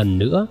thêm một lần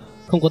nữa,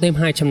 không có thêm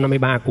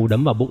 253 cú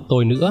đấm vào bụng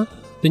tôi nữa.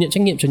 Tôi nhận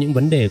trách nhiệm cho những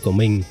vấn đề của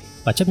mình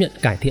và chấp nhận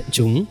cải thiện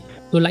chúng.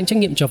 Tôi lãnh trách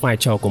nhiệm cho vai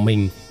trò của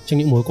mình trong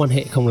những mối quan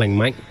hệ không lành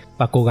mạnh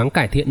và cố gắng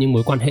cải thiện những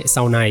mối quan hệ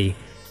sau này.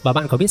 Và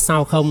bạn có biết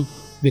sao không?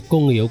 Việc cô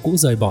người yêu cũ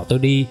rời bỏ tôi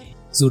đi,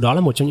 dù đó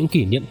là một trong những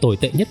kỷ niệm tồi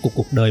tệ nhất của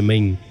cuộc đời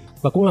mình,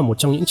 và cũng là một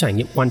trong những trải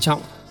nghiệm quan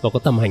trọng và có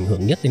tầm ảnh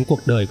hưởng nhất đến cuộc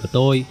đời của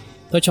tôi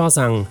cho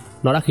rằng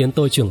nó đã khiến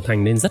tôi trưởng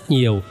thành lên rất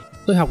nhiều.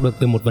 Tôi học được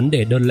từ một vấn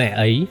đề đơn lẻ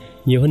ấy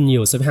nhiều hơn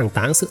nhiều so với hàng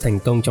tá sự thành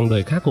công trong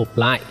đời khác gộp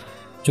lại.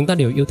 Chúng ta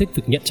đều yêu thích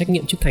việc nhận trách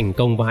nhiệm trước thành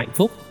công và hạnh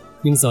phúc,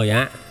 nhưng rồi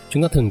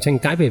chúng ta thường tranh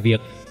cãi về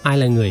việc ai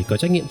là người có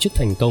trách nhiệm trước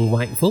thành công và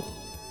hạnh phúc.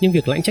 Nhưng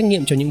việc lãnh trách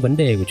nhiệm cho những vấn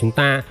đề của chúng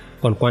ta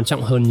còn quan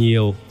trọng hơn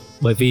nhiều,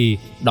 bởi vì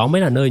đó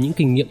mới là nơi những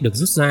kinh nghiệm được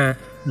rút ra,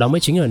 đó mới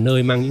chính là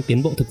nơi mang những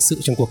tiến bộ thực sự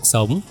trong cuộc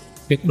sống.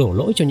 Việc đổ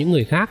lỗi cho những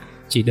người khác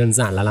chỉ đơn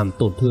giản là làm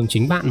tổn thương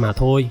chính bạn mà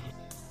thôi.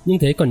 Nhưng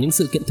thế còn những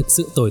sự kiện thực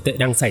sự tồi tệ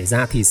đang xảy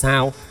ra thì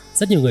sao?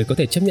 Rất nhiều người có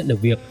thể chấp nhận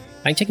được việc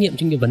lãnh trách nhiệm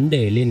cho những vấn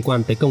đề liên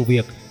quan tới công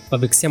việc và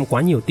việc xem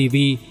quá nhiều TV,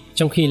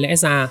 trong khi lẽ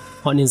ra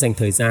họ nên dành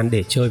thời gian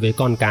để chơi với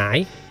con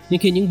cái. Nhưng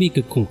khi những bi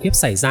kịch khủng khiếp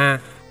xảy ra,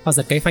 họ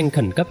giật cái phanh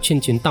khẩn cấp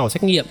trên chuyến tàu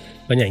trách nhiệm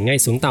và nhảy ngay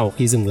xuống tàu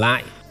khi dừng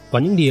lại. Có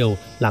những điều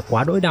là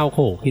quá đỗi đau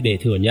khổ khi để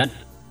thừa nhận.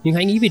 Nhưng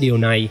hãy nghĩ về điều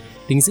này,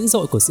 tính dữ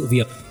dội của sự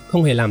việc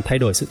không hề làm thay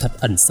đổi sự thật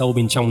ẩn sâu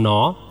bên trong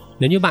nó.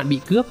 Nếu như bạn bị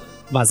cướp,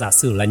 Và giả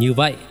sử là như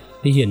vậy,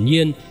 thì hiển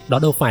nhiên đó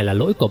đâu phải là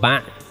lỗi của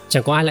bạn,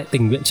 chẳng có ai lại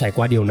tình nguyện trải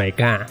qua điều này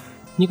cả.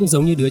 Nhưng cũng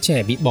giống như đứa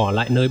trẻ bị bỏ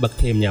lại nơi bậc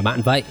thềm nhà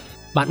bạn vậy,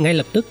 bạn ngay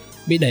lập tức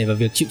bị đẩy vào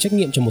việc chịu trách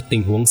nhiệm cho một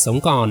tình huống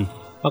sống còn.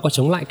 Bạn có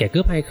chống lại kẻ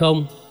cướp hay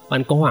không?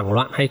 Bạn có hoảng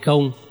loạn hay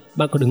không?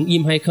 Bạn có đứng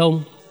im hay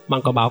không?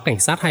 Bạn có báo cảnh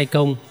sát hay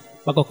không?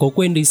 Bạn có cố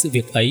quên đi sự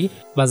việc ấy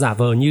và giả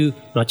vờ như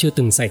nó chưa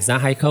từng xảy ra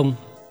hay không?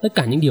 Tất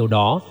cả những điều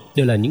đó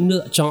đều là những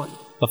lựa chọn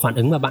và phản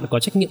ứng mà bạn có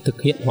trách nhiệm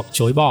thực hiện hoặc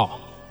chối bỏ.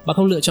 Bạn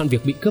không lựa chọn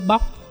việc bị cướp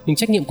bóc, nhưng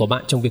trách nhiệm của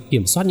bạn trong việc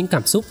kiểm soát những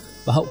cảm xúc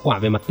và hậu quả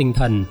về mặt tinh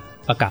thần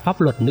và cả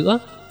pháp luật nữa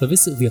đối với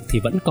sự việc thì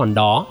vẫn còn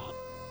đó.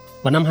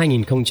 Vào năm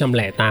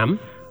 2008,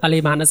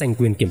 Taliban đã giành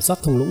quyền kiểm soát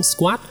thung lũng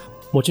Swat,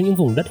 một trong những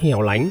vùng đất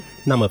hẻo lánh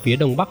nằm ở phía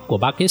đông bắc của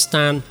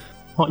Pakistan.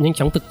 Họ nhanh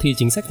chóng thực thi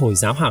chính sách Hồi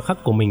giáo hà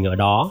khắc của mình ở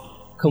đó.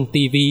 Không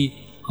TV,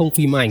 không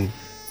phim ảnh,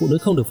 phụ nữ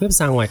không được phép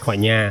ra ngoài khỏi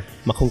nhà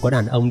mà không có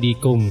đàn ông đi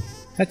cùng,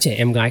 các trẻ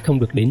em gái không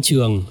được đến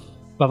trường.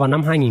 Và vào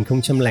năm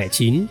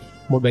 2009,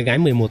 một bé gái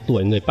 11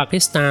 tuổi người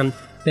Pakistan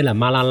tên là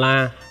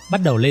Malala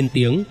bắt đầu lên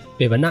tiếng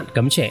về vấn nạn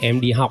cấm trẻ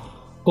em đi học.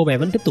 Cô bé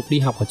vẫn tiếp tục đi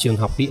học ở trường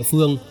học địa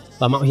phương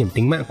và mạo hiểm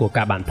tính mạng của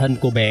cả bản thân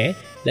cô bé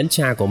lẫn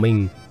cha của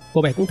mình.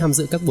 Cô bé cũng tham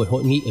dự các buổi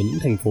hội nghị ở những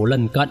thành phố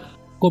lân cận.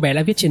 Cô bé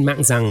đã viết trên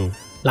mạng rằng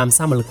làm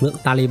sao mà lực lượng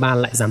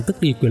Taliban lại dám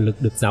tước đi quyền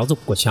lực được giáo dục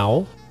của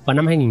cháu. Vào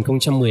năm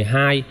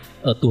 2012,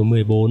 ở tuổi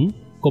 14,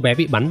 cô bé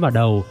bị bắn vào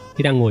đầu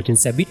khi đang ngồi trên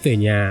xe buýt về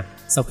nhà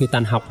sau khi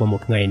tan học vào một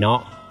ngày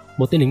nọ.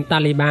 Một tên lính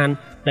Taliban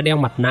đã đeo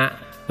mặt nạ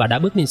và đã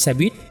bước lên xe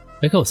buýt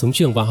với khẩu súng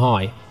trường và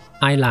hỏi: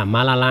 "Ai là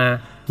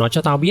Malala? Nói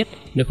cho tao biết,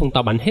 nếu không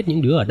tao bắn hết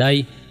những đứa ở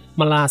đây."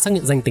 Malala xác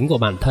nhận danh tính của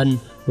bản thân,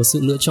 một sự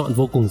lựa chọn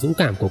vô cùng dũng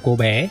cảm của cô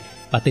bé,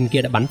 và tên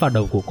kia đã bắn vào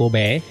đầu của cô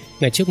bé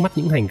ngay trước mắt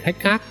những hành khách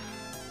khác.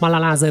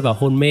 Malala rơi vào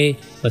hôn mê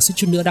và suýt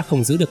chút nữa đã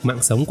không giữ được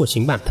mạng sống của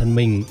chính bản thân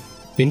mình.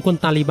 Phiến quân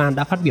Taliban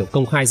đã phát biểu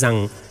công khai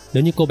rằng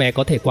nếu như cô bé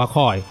có thể qua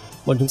khỏi,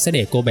 bọn chúng sẽ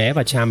để cô bé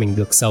và cha mình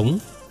được sống.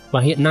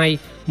 Và hiện nay,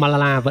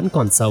 Malala vẫn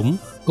còn sống,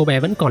 cô bé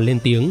vẫn còn lên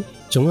tiếng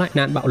chống lại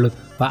nạn bạo lực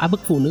và áp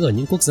bức phụ nữ ở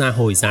những quốc gia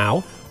Hồi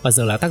giáo, và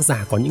giờ là tác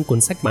giả có những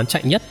cuốn sách bán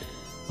chạy nhất.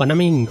 Vào năm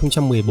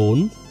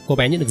 2014, cô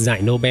bé nhận được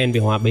giải Nobel về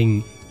hòa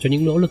bình cho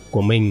những nỗ lực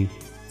của mình.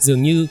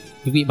 Dường như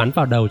việc bị bắn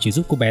vào đầu chỉ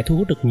giúp cô bé thu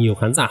hút được nhiều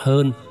khán giả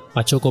hơn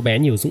và cho cô bé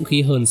nhiều dũng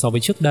khí hơn so với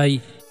trước đây.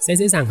 Sẽ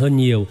dễ dàng hơn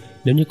nhiều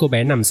nếu như cô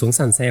bé nằm xuống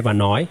sàn xe và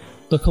nói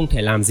tôi không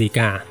thể làm gì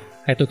cả,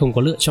 hay tôi không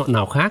có lựa chọn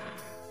nào khác.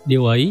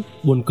 Điều ấy,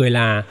 buồn cười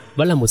là,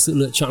 vẫn là một sự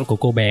lựa chọn của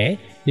cô bé,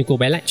 nhưng cô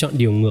bé lại chọn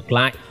điều ngược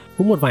lại.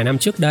 Cũng một vài năm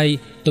trước đây,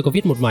 tôi có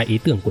viết một vài ý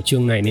tưởng của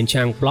chương này lên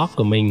trang blog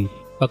của mình,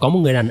 và có một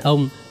người đàn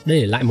ông đã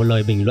để lại một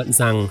lời bình luận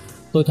rằng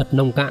tôi thật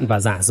nông cạn và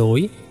giả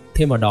dối.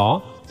 Thêm vào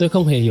đó, tôi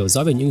không hề hiểu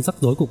rõ về những rắc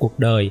rối của cuộc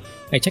đời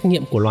hay trách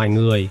nhiệm của loài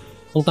người.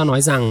 Ông ta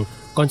nói rằng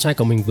con trai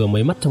của mình vừa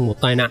mới mất trong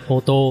một tai nạn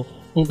ô tô.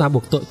 Ông ta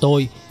buộc tội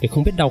tôi vì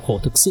không biết đau khổ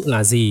thực sự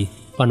là gì,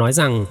 và nói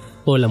rằng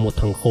tôi là một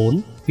thằng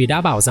khốn vì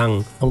đã bảo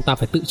rằng ông ta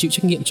phải tự chịu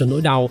trách nhiệm cho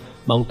nỗi đau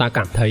mà ông ta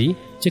cảm thấy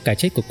trước cái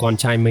chết của con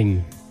trai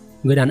mình.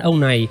 Người đàn ông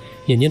này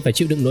hiển nhiên phải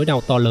chịu đựng nỗi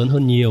đau to lớn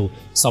hơn nhiều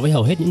so với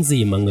hầu hết những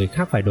gì mà người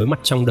khác phải đối mặt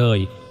trong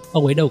đời.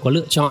 Ông ấy đâu có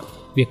lựa chọn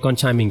việc con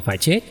trai mình phải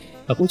chết,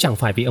 và cũng chẳng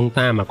phải vì ông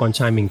ta mà con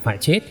trai mình phải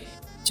chết.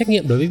 Trách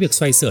nhiệm đối với việc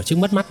xoay sở trước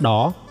mất mát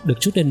đó được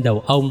trút lên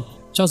đầu ông,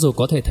 cho dù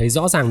có thể thấy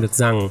rõ ràng được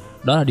rằng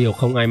đó là điều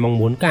không ai mong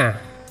muốn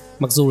cả.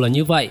 Mặc dù là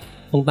như vậy,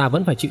 ông ta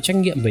vẫn phải chịu trách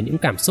nhiệm về những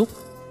cảm xúc,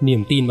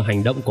 niềm tin và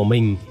hành động của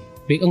mình.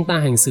 Việc ông ta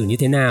hành xử như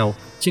thế nào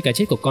trước cái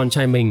chết của con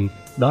trai mình,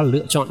 đó là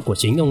lựa chọn của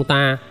chính ông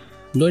ta.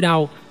 Nỗi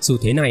đau, dù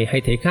thế này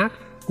hay thế khác,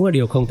 cũng là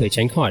điều không thể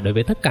tránh khỏi đối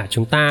với tất cả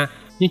chúng ta,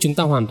 nhưng chúng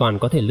ta hoàn toàn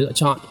có thể lựa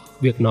chọn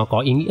việc nó có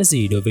ý nghĩa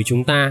gì đối với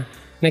chúng ta.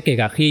 Ngay kể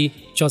cả khi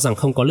cho rằng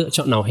không có lựa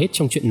chọn nào hết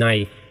trong chuyện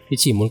này, thì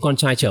chỉ muốn con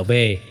trai trở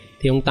về,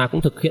 thì ông ta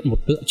cũng thực hiện một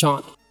lựa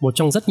chọn, một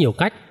trong rất nhiều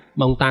cách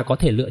mà ông ta có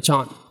thể lựa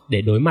chọn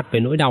để đối mặt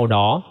với nỗi đau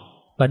đó.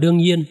 Và đương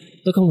nhiên,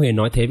 tôi không hề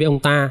nói thế với ông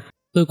ta.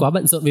 Tôi quá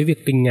bận rộn với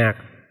việc kinh ngạc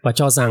và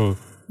cho rằng,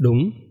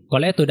 đúng, có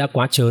lẽ tôi đã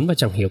quá trớn và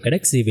chẳng hiểu cái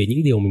đếch gì về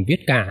những điều mình viết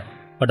cả.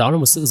 Và đó là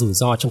một sự rủi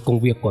ro trong công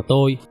việc của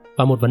tôi,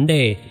 và một vấn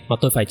đề mà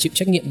tôi phải chịu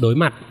trách nhiệm đối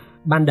mặt.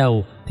 Ban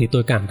đầu thì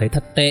tôi cảm thấy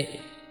thật tệ,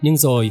 nhưng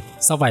rồi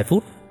sau vài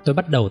phút tôi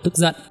bắt đầu tức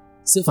giận.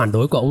 Sự phản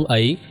đối của ông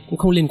ấy cũng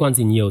không liên quan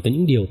gì nhiều tới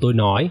những điều tôi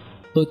nói.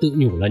 Tôi tự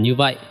nhủ là như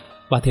vậy.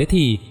 Và thế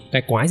thì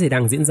cái quái gì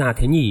đang diễn ra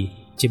thế nhỉ?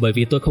 Chỉ bởi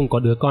vì tôi không có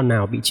đứa con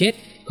nào bị chết,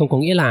 không có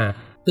nghĩa là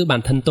tự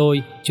bản thân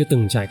tôi chưa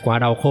từng trải qua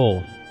đau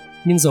khổ.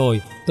 Nhưng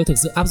rồi tôi thực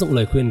sự áp dụng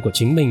lời khuyên của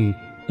chính mình.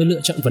 Tôi lựa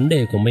chọn vấn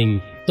đề của mình.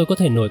 Tôi có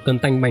thể nổi cơn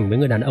tanh bành với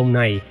người đàn ông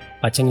này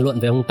và tranh luận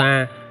với ông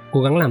ta,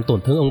 cố gắng làm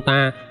tổn thương ông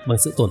ta bằng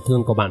sự tổn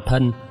thương của bản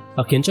thân,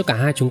 và khiến cho cả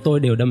hai chúng tôi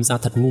đều đâm ra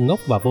thật ngu ngốc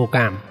và vô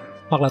cảm.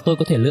 Hoặc là tôi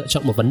có thể lựa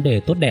chọn một vấn đề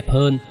tốt đẹp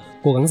hơn,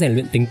 cố gắng rèn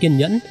luyện tính kiên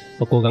nhẫn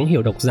và cố gắng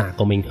hiểu độc giả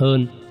của mình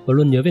hơn, và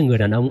luôn nhớ về người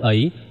đàn ông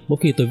ấy mỗi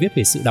khi tôi viết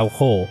về sự đau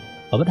khổ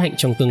và bất hạnh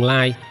trong tương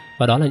lai.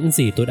 Và đó là những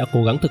gì tôi đã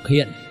cố gắng thực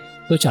hiện.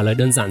 Tôi trả lời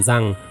đơn giản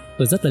rằng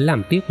tôi rất lấy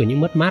làm tiếc về những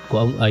mất mát của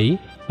ông ấy,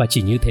 và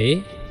chỉ như thế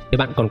thì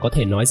bạn còn có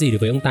thể nói gì đối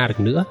với ông ta được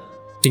nữa.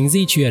 Tính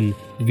di truyền,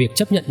 việc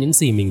chấp nhận những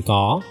gì mình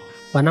có.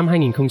 Vào năm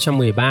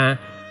 2013,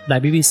 đài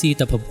BBC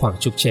tập hợp khoảng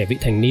chục trẻ vị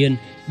thành niên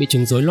bị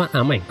chứng rối loạn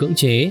ám ảnh cưỡng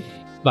chế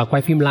và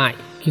quay phim lại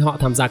khi họ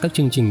tham gia các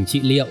chương trình trị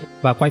liệu,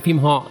 và quay phim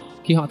họ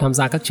khi khi họ tham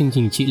gia các chương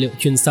trình trị liệu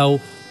chuyên sâu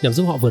nhằm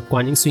giúp họ vượt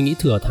qua những suy nghĩ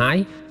thừa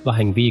thãi và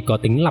hành vi có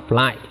tính lặp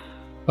lại.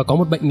 Và có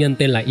một bệnh nhân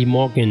tên là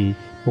Morgan,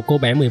 một cô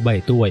bé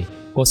 17 tuổi,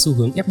 có xu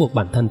hướng ép buộc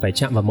bản thân phải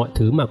chạm vào mọi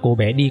thứ mà cô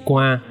bé đi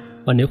qua,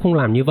 và nếu không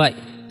làm như vậy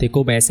thì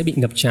cô bé sẽ bị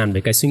ngập tràn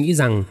bởi cái suy nghĩ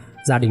rằng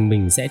gia đình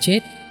mình sẽ chết.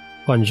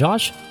 Còn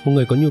George, một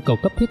người có nhu cầu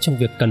cấp thiết trong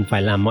việc cần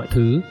phải làm mọi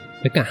thứ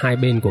với cả hai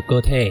bên của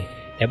cơ thể,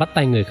 để bắt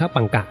tay người khác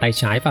bằng cả tay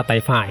trái và tay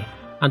phải,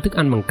 ăn thức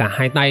ăn bằng cả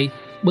hai tay,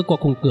 bước qua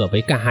khung cửa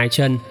với cả hai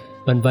chân,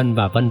 vân vân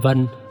và vân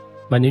vân.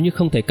 Và nếu như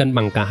không thể cân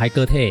bằng cả hai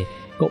cơ thể,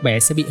 cậu bé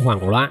sẽ bị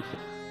hoảng loạn.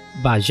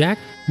 Và Jack,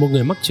 một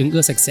người mắc chứng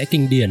ưa sạch sẽ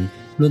kinh điển,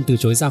 luôn từ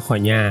chối ra khỏi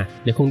nhà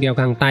nếu không đeo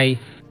găng tay.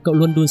 Cậu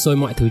luôn đun sôi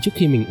mọi thứ trước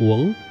khi mình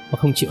uống, và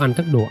không chịu ăn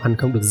các đồ ăn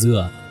không được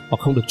rửa hoặc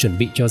không được chuẩn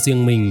bị cho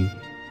riêng mình.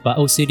 Và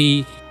OCD,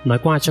 nói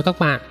qua cho các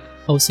bạn,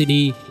 OCD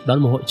đó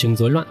là một hội chứng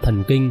rối loạn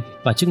thần kinh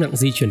và chức năng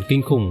di chuyển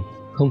kinh khủng,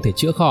 không thể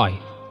chữa khỏi.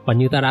 Và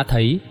như ta đã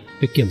thấy,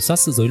 việc kiểm soát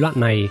sự rối loạn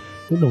này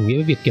cũng đồng nghĩa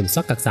với việc kiểm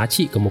soát các giá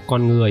trị của một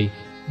con người.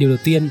 Điều đầu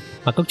tiên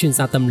mà các chuyên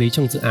gia tâm lý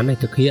trong dự án này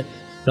thực hiện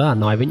đó là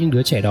nói với những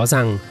đứa trẻ đó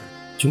rằng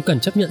chúng cần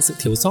chấp nhận sự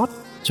thiếu sót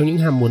trong những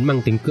ham muốn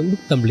mang tính cưỡng bức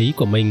tâm lý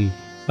của mình.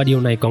 Và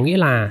điều này có nghĩa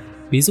là,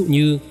 ví dụ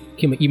như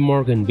khi mà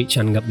Morgan bị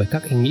tràn ngập bởi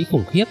các ý nghĩ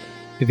khủng khiếp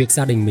về việc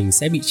gia đình mình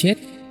sẽ bị chết,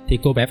 thì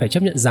cô bé phải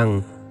chấp nhận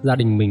rằng gia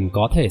đình mình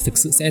có thể thực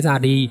sự sẽ ra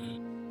đi,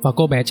 và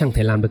cô bé chẳng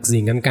thể làm được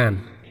gì ngăn cản,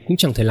 cũng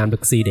chẳng thể làm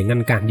được gì để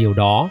ngăn cản điều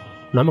đó.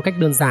 Nói một cách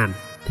đơn giản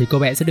thì cô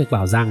bé sẽ được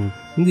bảo rằng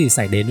những gì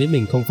xảy đến với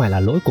mình không phải là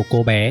lỗi của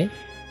cô bé.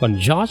 Còn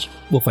George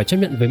buộc phải chấp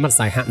nhận với mặt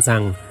dài hạn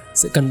rằng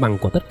sự cân bằng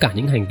của tất cả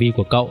những hành vi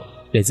của cậu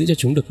để giữ cho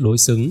chúng được đối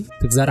xứng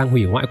thực ra đang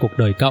hủy hoại cuộc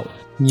đời cậu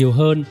nhiều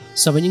hơn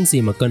so với những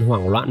gì mà cơn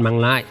hoảng loạn mang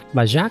lại.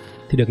 Và Jack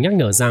thì được nhắc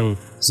nhở rằng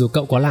dù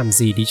cậu có làm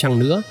gì đi chăng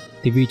nữa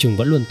thì vi trùng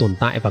vẫn luôn tồn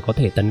tại và có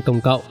thể tấn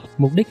công cậu.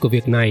 Mục đích của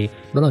việc này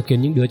đó là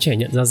khiến những đứa trẻ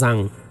nhận ra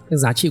rằng các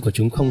giá trị của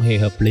chúng không hề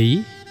hợp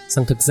lý,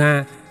 rằng thực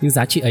ra những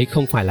giá trị ấy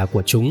không phải là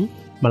của chúng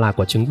mà là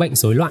của chứng bệnh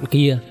rối loạn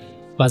kia,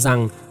 và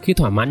rằng khi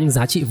thỏa mãn những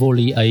giá trị vô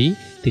lý ấy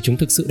thì chúng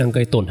thực sự đang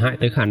gây tổn hại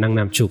tới khả năng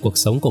làm chủ cuộc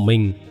sống của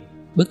mình.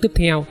 Bước tiếp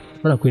theo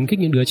đó là khuyến khích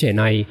những đứa trẻ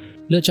này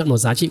lựa chọn một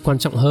giá trị quan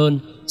trọng hơn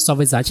so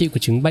với giá trị của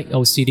chứng bệnh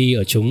OCD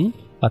ở chúng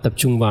và tập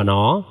trung vào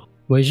nó.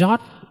 Với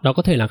George, đó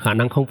có thể là khả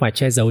năng không phải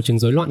che giấu chứng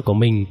rối loạn của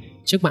mình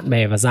trước bạn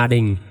bè và gia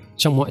đình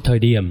trong mọi thời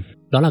điểm.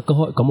 Đó là cơ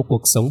hội có một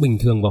cuộc sống bình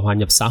thường và hòa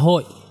nhập xã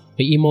hội.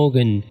 Với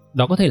Imogen,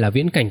 đó có thể là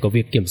viễn cảnh của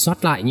việc kiểm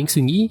soát lại những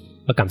suy nghĩ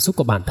và cảm xúc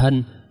của bản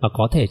thân và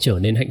có thể trở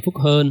nên hạnh phúc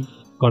hơn.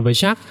 Còn với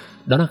Jack,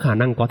 đó là khả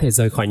năng có thể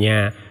rời khỏi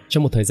nhà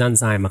trong một thời gian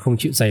dài mà không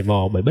chịu giày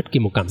vò bởi bất kỳ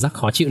một cảm giác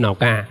khó chịu nào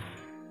cả.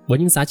 Với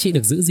những giá trị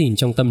được giữ gìn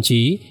trong tâm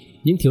trí,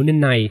 những thiếu niên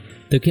này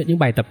thực hiện những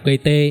bài tập gây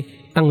tê,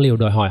 tăng liều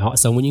đòi hỏi họ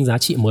sống với những giá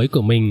trị mới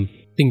của mình.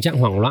 Tình trạng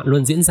hoảng loạn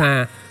luôn diễn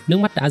ra, nước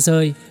mắt đã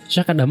rơi,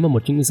 Jack đã đấm vào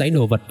một những dãy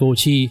đồ vật vô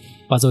tri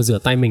và rồi rửa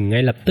tay mình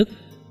ngay lập tức.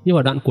 Nhưng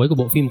vào đoạn cuối của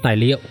bộ phim tài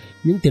liệu,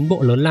 những tiến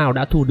bộ lớn lao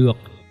đã thu được.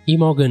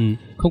 Morgan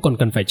không còn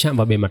cần phải chạm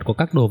vào bề mặt của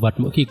các đồ vật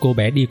mỗi khi cô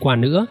bé đi qua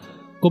nữa.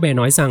 Cô bé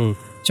nói rằng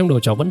trong đầu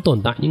cháu vẫn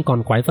tồn tại những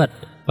con quái vật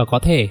và có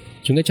thể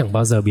chúng sẽ chẳng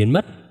bao giờ biến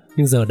mất,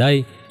 nhưng giờ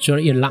đây chúng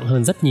đã yên lặng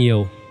hơn rất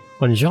nhiều.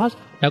 Còn George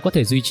đã có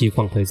thể duy trì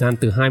khoảng thời gian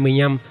từ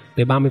 25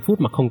 tới 30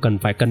 phút mà không cần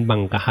phải cân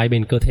bằng cả hai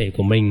bên cơ thể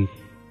của mình.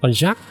 Còn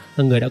Jack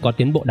là người đã có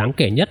tiến bộ đáng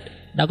kể nhất,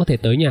 đã có thể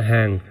tới nhà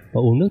hàng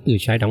và uống nước từ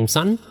chai đóng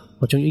sẵn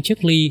một trong những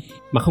chiếc ly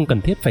mà không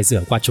cần thiết phải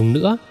rửa qua chúng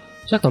nữa.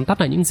 Jack tóm tắt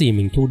lại những gì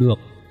mình thu được.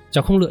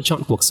 Cháu không lựa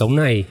chọn cuộc sống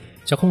này,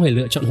 cháu không hề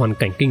lựa chọn hoàn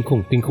cảnh kinh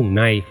khủng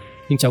này,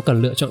 nhưng cháu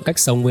cần lựa chọn cách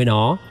sống với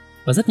nó.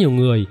 Và rất nhiều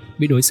người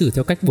bị đối xử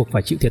theo cách buộc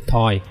phải chịu thiệt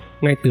thòi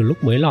ngay từ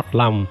lúc mới lọt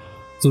lòng,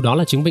 dù đó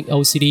là chứng bệnh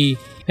OCD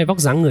hay vóc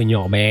dáng người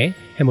nhỏ bé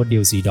hay một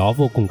điều gì đó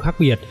vô cùng khác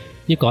biệt,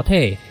 nhưng có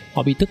thể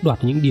họ bị tước đoạt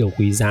những điều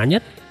quý giá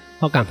nhất.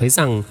 Họ cảm thấy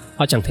rằng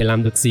họ chẳng thể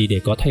làm được gì để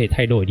có thể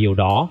thay đổi điều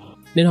đó,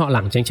 nên họ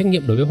lảng tránh trách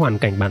nhiệm đối với hoàn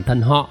cảnh bản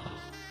thân họ.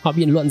 Họ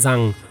biện luận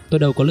rằng tôi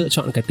đâu có lựa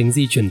chọn cái tính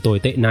di chuyển tồi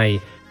tệ này,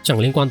 chẳng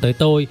liên quan tới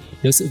tôi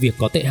nếu sự việc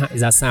có tệ hại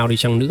ra sao đi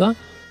chăng nữa.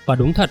 Và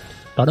đúng thật,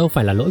 đó đâu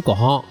phải là lỗi của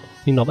họ,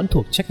 nhưng nó vẫn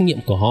thuộc trách nhiệm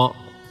của họ.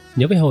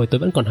 Nhớ về hồi tôi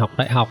vẫn còn học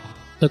đại học,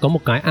 tôi có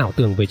một cái ảo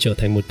tưởng về trở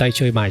thành một tay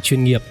chơi bài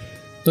chuyên nghiệp.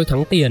 Tôi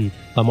thắng tiền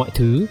và mọi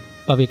thứ,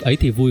 và việc ấy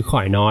thì vui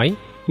khỏi nói.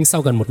 Nhưng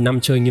sau gần 1 năm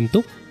chơi nghiêm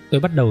túc,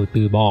 tôi bắt đầu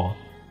từ bỏ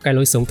cái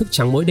lối sống thức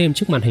trắng mỗi đêm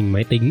trước màn hình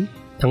máy tính,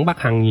 thắng bạc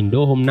hàng nghìn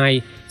đô hôm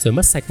nay rồi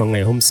mất sạch vào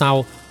ngày hôm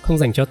sau, không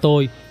dành cho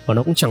tôi, và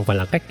nó cũng chẳng phải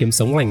là cách kiếm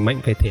sống lành mạnh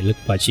về thể lực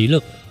và trí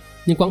lực.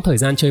 Nhưng quãng thời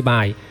gian chơi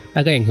bài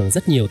đã gây ảnh hưởng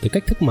rất nhiều tới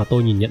cách thức mà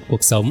tôi nhìn nhận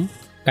cuộc sống.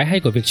 Cái hay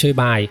của việc chơi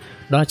bài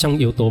đó là trong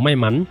yếu tố may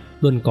mắn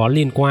luôn có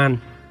liên quan.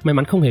 May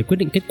mắn không hề quyết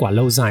định kết quả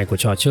lâu dài của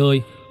trò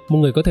chơi. Một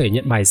người có thể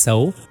nhận bài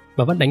xấu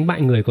và vẫn đánh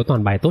bại người có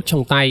toàn bài tốt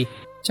trong tay.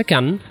 Chắc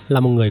chắn là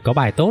một người có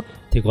bài tốt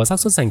thì có xác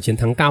suất giành chiến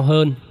thắng cao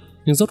hơn,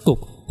 nhưng rốt cục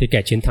thì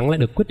kẻ chiến thắng lại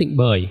được quyết định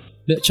bởi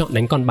lựa chọn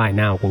đánh con bài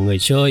nào của người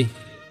chơi.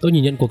 Tôi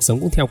nhìn nhận cuộc sống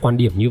cũng theo quan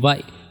điểm như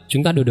vậy.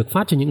 Chúng ta đều được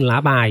phát cho những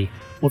lá bài.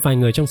 Một vài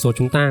người trong số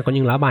chúng ta có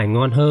những lá bài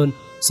ngon hơn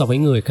so với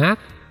người khác,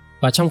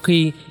 và trong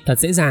khi thật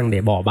dễ dàng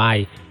để bỏ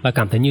bài và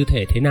cảm thấy như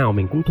thể thế nào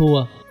mình cũng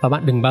thua. Và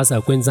bạn đừng bao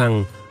giờ quên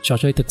rằng trò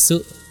chơi thực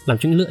sự làm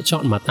những lựa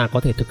chọn mà ta có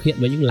thể thực hiện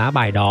với những lá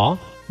bài đó,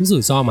 những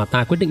rủi ro mà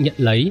ta quyết định nhận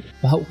lấy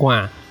và hậu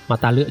quả mà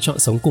ta lựa chọn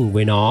sống cùng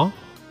với nó.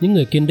 Những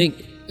người kiên định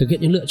thực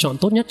hiện những lựa chọn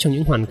tốt nhất trong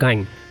những hoàn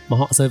cảnh mà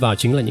họ rơi vào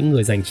chính là những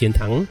người giành chiến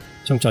thắng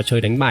trong trò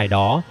chơi đánh bài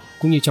đó,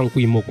 cũng như trong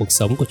quy mô cuộc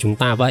sống của chúng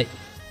ta vậy.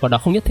 Và đó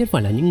không nhất thiết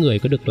phải là những người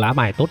có được lá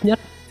bài tốt nhất.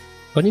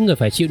 Có những người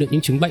phải chịu đựng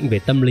những chứng bệnh về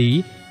tâm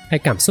lý hay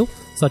cảm xúc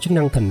do chức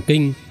năng thần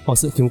kinh hoặc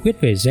sự khiếm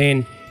khuyết về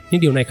gen,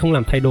 nhưng điều này không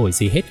làm thay đổi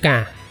gì hết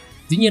cả.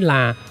 Dĩ nhiên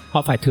là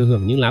họ phải thừa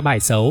hưởng những lá bài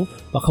xấu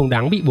và không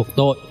đáng bị buộc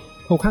tội,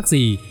 không khác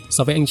gì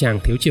so với anh chàng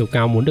thiếu chiều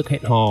cao muốn được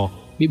hẹn hò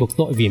bị buộc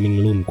tội vì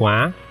mình lùn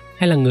quá,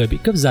 hay là người bị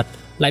cướp giật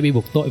lại bị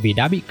buộc tội vì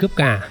đã bị cướp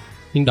cả.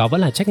 Nhưng đó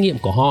vẫn là trách nhiệm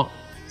của họ.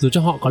 Dù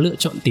cho họ có lựa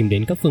chọn tìm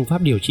đến các phương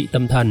pháp điều trị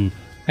tâm thần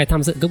hay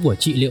tham dự các buổi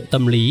trị liệu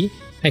tâm lý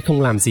hay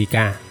không làm gì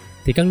cả,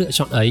 thì các lựa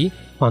chọn ấy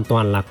hoàn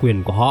toàn là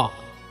quyền của họ.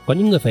 Có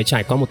những người phải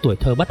trải qua một tuổi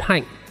thơ bất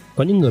hạnh,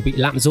 có những người bị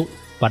lạm dụng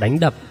và đánh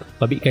đập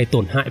và bị gây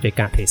tổn hại về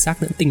cả thể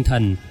xác lẫn tinh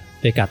thần,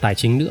 về cả tài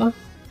chính nữa.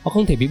 Họ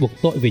không thể bị buộc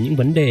tội vì những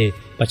vấn đề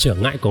và trở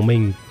ngại của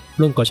mình,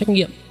 luôn có trách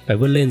nhiệm phải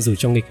vươn lên dù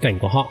cho nghịch cảnh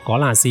của họ có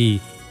là gì,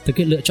 thực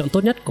hiện lựa chọn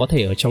tốt nhất có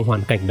thể ở trong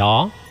hoàn cảnh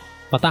đó.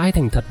 Và ta hãy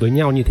thành thật với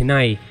nhau như thế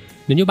này: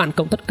 nếu như bạn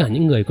cộng tất cả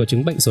những người có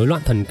chứng bệnh rối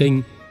loạn thần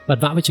kinh, vật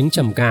vã với chứng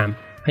trầm cảm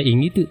hay ý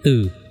nghĩ tự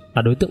tử,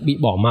 là đối tượng bị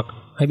bỏ mặc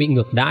hay bị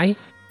ngược đãi,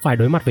 phải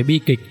đối mặt với bi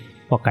kịch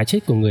hoặc cái chết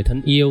của người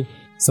thân yêu,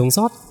 sống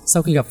sót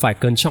sau khi gặp phải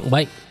cơn trọng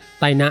bệnh,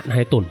 tai nạn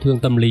hay tổn thương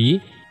tâm lý,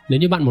 nếu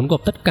như bạn muốn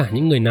gộp tất cả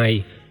những người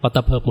này và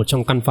tập hợp một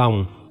trong căn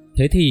phòng,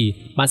 thế thì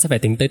bạn sẽ phải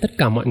tính tới tất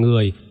cả mọi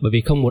người, bởi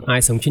vì không một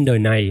ai sống trên đời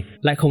này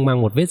lại không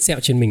mang một vết sẹo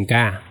trên mình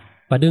cả.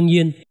 Và đương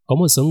nhiên, có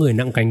một số người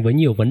nặng gánh với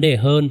nhiều vấn đề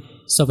hơn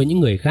so với những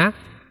người khác,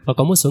 và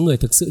có một số người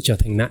thực sự trở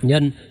thành nạn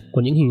nhân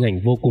của những hình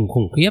ảnh vô cùng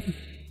khủng khiếp.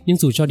 Nhưng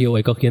dù cho điều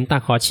ấy có khiến ta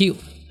khó chịu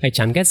hay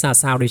chán ghét ra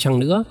sao đi chăng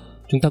nữa,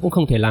 chúng ta cũng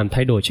không thể làm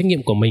thay đổi trách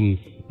nhiệm của mình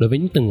đối với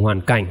những từng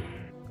hoàn cảnh.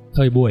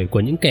 Thời buổi của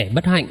những kẻ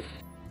bất hạnh.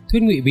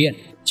 Thuyết ngụy biện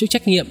trước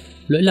trách nhiệm,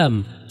 lỗi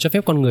lầm cho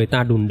phép con người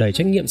ta đùn đẩy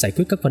trách nhiệm giải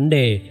quyết các vấn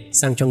đề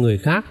sang cho người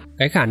khác.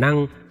 Cái khả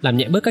năng làm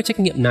nhẹ bớt các trách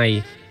nhiệm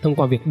này thông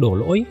qua việc đổ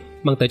lỗi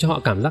mang tới cho họ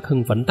cảm giác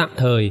hưng phấn tạm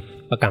thời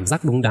và cảm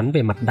giác đúng đắn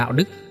về mặt đạo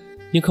đức.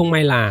 Nhưng không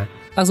may là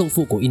tác dụng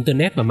phụ của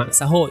Internet và mạng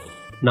xã hội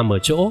nằm ở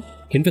chỗ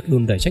khiến việc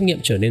đùn đẩy trách nhiệm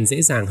trở nên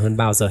dễ dàng hơn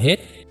bao giờ hết,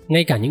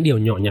 ngay cả những điều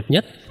nhỏ nhặt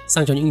nhất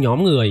sang cho những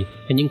nhóm người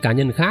hay những cá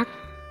nhân khác.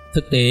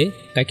 Thực tế,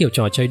 cái kiểu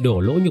trò chơi đổ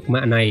lỗi nhục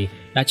mạ này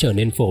đã trở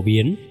nên phổ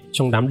biến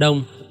trong đám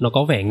đông, nó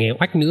có vẻ nghe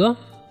oách nữa.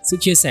 Sự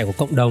chia sẻ của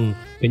cộng đồng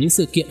về những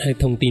sự kiện hay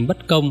thông tin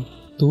bất công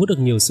thu hút được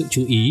nhiều sự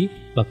chú ý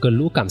và cơn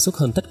lũ cảm xúc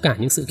hơn tất cả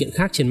những sự kiện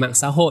khác trên mạng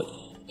xã hội,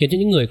 khiến cho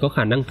những người có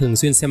khả năng thường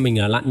xuyên xem mình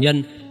là nạn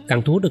nhân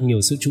càng thu hút được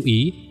nhiều sự chú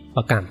ý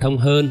và cảm thông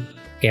hơn.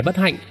 Kẻ bất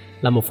hạnh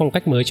là một phong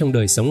cách mới trong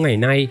đời sống ngày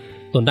nay,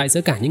 tồn tại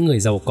giữa cả những người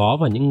giàu có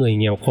và những người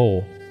nghèo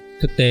khổ.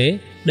 Thực tế,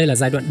 đây là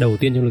giai đoạn đầu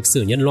tiên trong lịch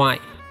sử nhân loại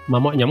mà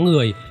mọi nhóm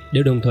người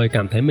đều đồng thời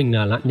cảm thấy mình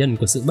là nạn nhân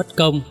của sự bất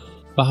công,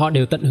 và họ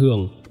đều tận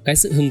hưởng cái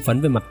sự hưng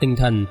phấn về mặt tinh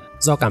thần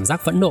do cảm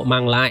giác phẫn nộ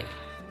mang lại.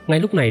 Ngay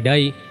lúc này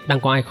đây, đang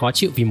có ai khó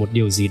chịu vì một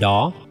điều gì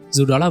đó,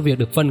 dù đó là việc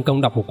được phân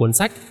công đọc một cuốn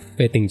sách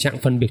về tình trạng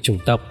phân biệt chủng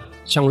tộc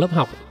trong lớp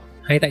học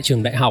hay tại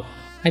trường đại học,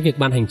 hay việc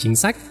ban hành chính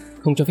sách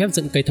không cho phép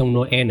dựng cây thông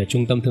Noel ở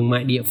trung tâm thương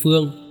mại địa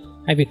phương,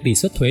 hay việc tỷ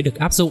suất thuế được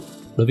áp dụng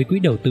đối với quỹ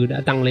đầu tư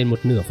đã tăng lên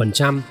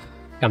 0,1%.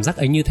 Cảm giác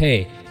ấy như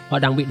thể họ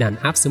đang bị đàn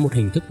áp dưới một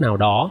hình thức nào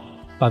đó,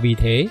 và vì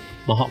thế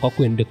mà họ có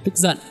quyền được tức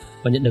giận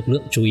và nhận được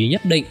lượng chú ý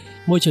nhất định.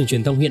 Môi trường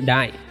truyền thông hiện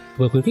đại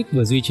vừa khuyến khích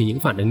vừa duy trì những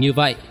phản ứng như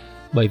vậy,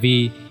 bởi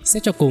vì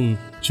xét cho cùng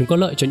chúng có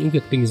lợi cho những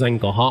việc kinh doanh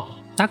của họ.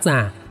 Tác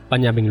giả và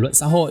nhà bình luận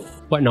xã hội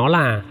gọi nó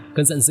là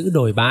cơn giận dữ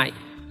đồi bại.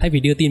 Thay vì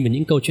đưa tin về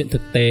những câu chuyện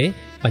thực tế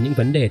và những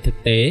vấn đề thực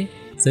tế,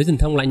 giới truyền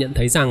thông lại nhận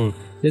thấy rằng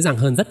dễ dàng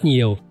hơn rất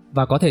nhiều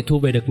và có thể thu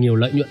về được nhiều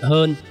lợi nhuận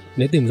hơn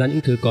nếu tìm ra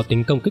những thứ có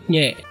tính công kích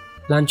nhẹ,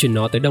 lan truyền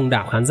nó tới đông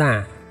đảo khán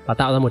giả và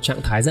tạo ra một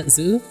trạng thái giận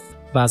dữ,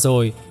 và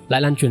rồi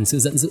lại lan truyền sự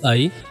giận dữ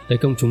ấy tới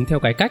công chúng theo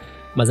cái cách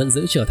mà giận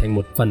dữ trở thành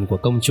một phần của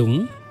công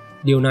chúng.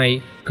 Điều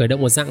này khởi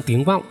động một dạng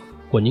tiếng vọng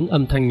của những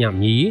âm thanh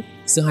nhảm nhí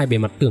giữa hai bề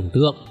mặt tưởng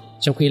tượng,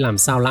 trong khi làm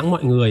sao lãng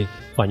mọi người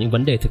khỏi những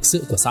vấn đề thực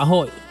sự của xã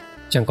hội.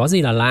 Chẳng có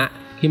gì là lạ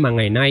khi mà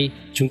ngày nay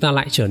chúng ta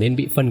lại trở nên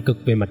bị phân cực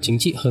về mặt chính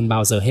trị hơn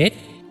bao giờ hết.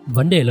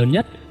 Vấn đề lớn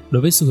nhất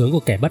đối với xu hướng của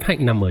kẻ bất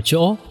hạnh nằm ở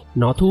chỗ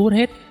nó thu hút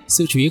hết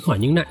sự chú ý khỏi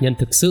những nạn nhân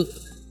thực sự,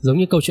 giống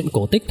như câu chuyện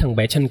cổ tích thằng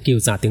bé chăn cừu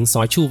giả tiếng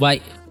sói chu vậy.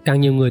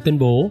 Càng nhiều người tuyên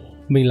bố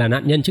mình là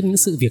nạn nhân trước những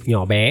sự việc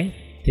nhỏ bé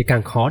thì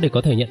càng khó để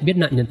có thể nhận biết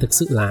nạn nhân thực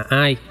sự là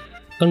ai.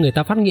 Con người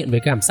ta phát nghiện với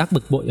cảm giác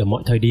bực bội ở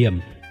mọi thời điểm,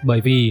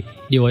 bởi vì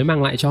điều ấy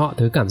mang lại cho họ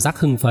thứ cảm giác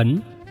hưng phấn,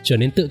 trở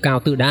nên tự cao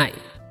tự đại,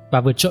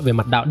 và vượt trội về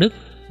mặt đạo đức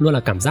luôn là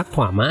cảm giác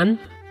thỏa mãn.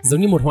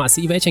 Giống như một họa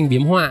sĩ vẽ tranh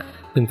biếm họa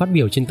từng phát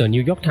biểu trên tờ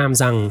New York Times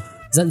rằng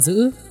giận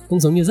dữ cũng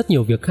giống như rất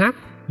nhiều việc khác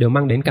đều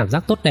mang đến cảm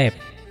giác tốt đẹp,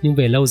 nhưng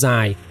về lâu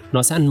dài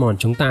nó sẽ ăn mòn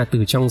chúng ta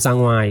từ trong ra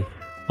ngoài,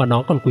 và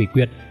nó còn quỷ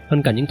quyệt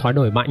hơn cả những thói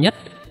đồi bại nhất,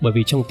 bởi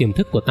vì trong tiềm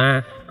thức của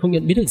ta không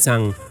nhận biết được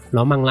rằng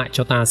nó mang lại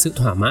cho ta sự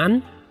thỏa mãn.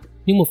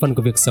 Nhưng một phần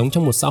của việc sống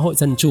trong một xã hội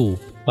dân chủ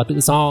và tự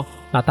do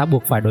là ta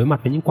buộc phải đối mặt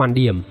với những quan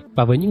điểm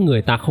và với những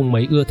người ta không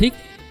mấy ưa thích.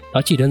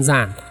 Đó chỉ đơn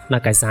giản là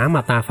cái giá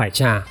mà ta phải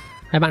trả,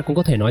 hay bạn cũng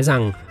có thể nói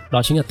rằng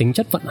đó chính là tính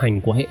chất vận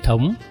hành của hệ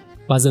thống.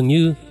 Và dường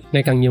như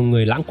ngày càng nhiều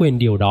người lãng quên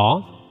điều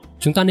đó.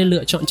 Chúng ta nên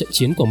lựa chọn trận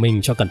chiến của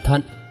mình cho cẩn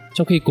thận,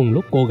 trong khi cùng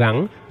lúc cố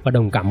gắng và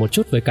đồng cảm một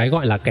chút với cái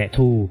gọi là kẻ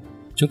thù.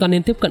 Chúng ta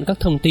nên tiếp cận các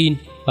thông tin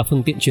và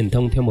phương tiện truyền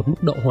thông theo một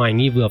mức độ hoài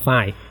nghi vừa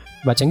phải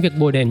và tránh việc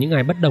bôi đen những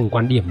ai bất đồng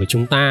quan điểm với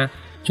chúng ta.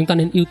 Chúng ta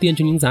nên ưu tiên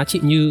cho những giá trị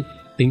như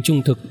tính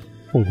trung thực,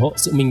 ủng hộ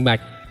sự minh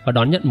bạch và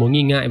đón nhận mối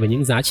nghi ngại về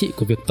những giá trị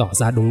của việc tỏ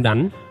ra đúng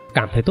đắn,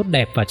 cảm thấy tốt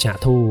đẹp và trả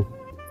thù.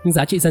 Những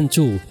giá trị dân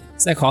chủ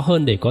sẽ khó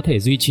hơn để có thể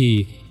duy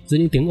trì giữa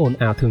những tiếng ồn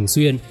ào thường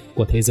xuyên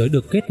của thế giới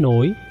được kết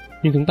nối,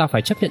 nhưng chúng ta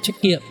phải chấp nhận trách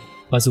nhiệm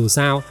và dù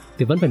sao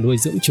thì vẫn phải nuôi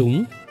dưỡng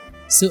chúng.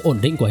 Sự ổn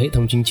định của hệ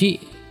thống chính trị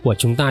của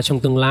chúng ta trong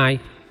tương lai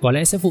có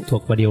lẽ sẽ phụ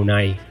thuộc vào điều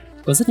này.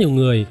 Có rất nhiều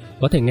người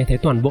có thể nghe thấy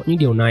toàn bộ những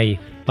điều này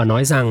và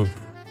nói rằng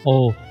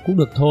ồ, cũng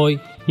được thôi,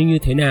 nhưng như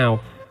thế nào?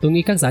 Tôi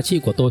nghĩ các giá trị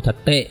của tôi thật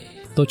tệ,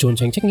 tôi trốn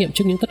tránh trách nhiệm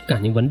trước tất cả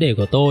những vấn đề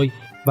của tôi,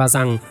 và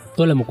rằng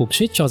tôi là một cục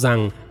shit cho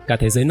rằng cả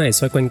thế giới này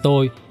xoay quanh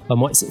tôi và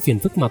mọi sự phiền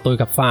phức mà tôi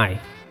gặp phải.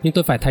 Nhưng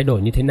tôi phải thay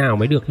đổi như thế nào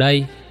mới được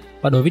đây?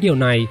 Và đối với điều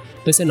này,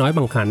 tôi sẽ nói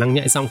bằng khả năng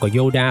nhạy giọng của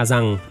Yoda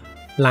rằng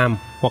làm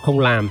hoặc không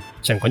làm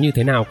chẳng có như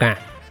thế nào cả.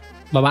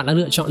 Và bạn đã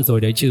lựa chọn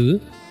rồi đấy chứ.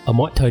 Ở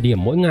mọi thời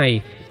điểm mỗi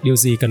ngày, điều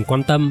gì cần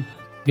quan tâm?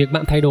 Việc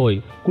bạn thay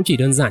đổi cũng chỉ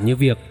đơn giản như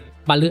việc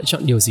bạn lựa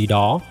chọn điều gì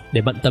đó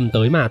để bận tâm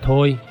tới mà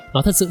thôi.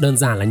 Nó thật sự đơn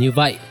giản là như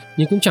vậy,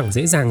 nhưng cũng chẳng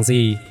dễ dàng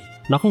gì.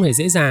 Nó không hề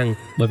dễ dàng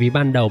bởi vì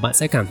ban đầu bạn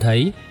sẽ cảm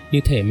thấy như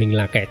thể mình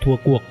là kẻ thua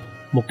cuộc,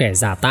 một kẻ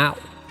giả tạo,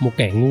 một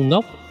kẻ ngu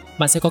ngốc.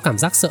 Bạn sẽ có cảm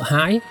giác sợ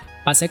hãi,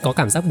 bạn sẽ có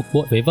cảm giác bực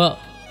bội với vợ,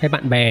 hay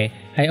bạn bè,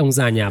 hay ông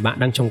già nhà bạn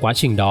đang trong quá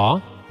trình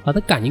đó. Và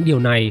tất cả những điều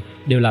này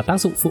đều là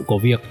tác dụng phụ của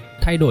việc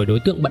thay đổi đối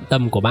tượng bận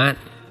tâm của bạn,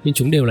 nhưng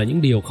chúng đều là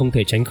những điều không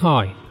thể tránh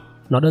khỏi.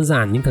 Nó đơn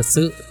giản nhưng thật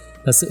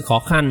sự khó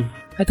khăn.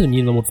 Hãy thử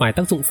nhìn vào một vài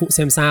tác dụng phụ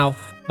xem sao.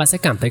 Bạn sẽ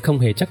cảm thấy không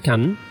hề chắc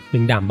chắn.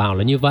 Mình đảm bảo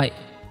là như vậy.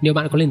 Liệu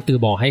bạn có nên từ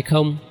bỏ hay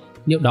không?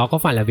 Liệu đó có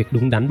phải là việc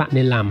đúng đắn bạn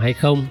nên làm hay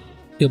không?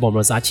 Từ bỏ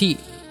một giá trị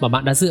mà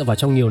bạn đã dựa vào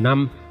trong nhiều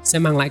năm sẽ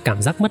mang lại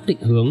cảm giác mất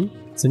định hướng,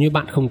 giống như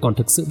bạn không còn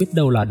thực sự biết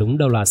đâu là đúng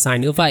đâu là sai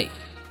nữa vậy.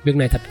 Việc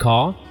này thật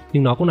khó,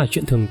 nhưng nó cũng là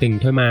chuyện thường tình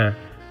thôi mà.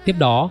 Tiếp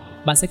đó,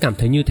 bạn sẽ cảm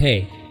thấy như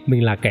thể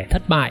mình là kẻ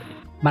thất bại.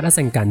 Bạn đã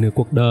dành cả nửa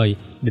cuộc đời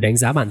để đánh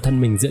giá bản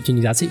thân mình dựa trên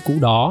những giá trị cũ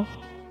đó.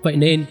 Vậy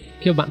nên,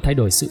 khi bạn thay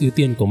đổi sự ưu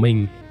tiên của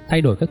mình,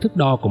 thay đổi các thước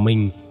đo của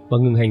mình và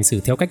ngừng hành xử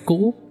theo cách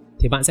cũ,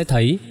 thì bạn sẽ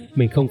thấy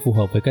mình không phù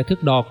hợp với cái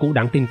thước đo cũ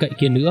đáng tin cậy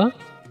kia nữa.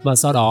 Và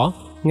sau đó,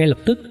 ngay lập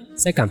tức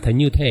sẽ cảm thấy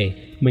như thể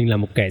mình là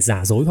một kẻ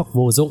giả dối hoặc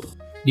vô dụng.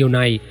 Điều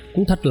này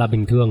cũng thật là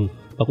bình thường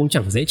và cũng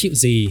chẳng dễ chịu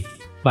gì.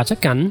 Và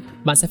chắc chắn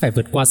bạn sẽ phải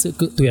vượt qua sự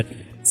cự tuyệt.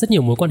 Rất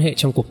nhiều mối quan hệ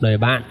trong cuộc đời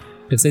bạn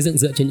được xây dựng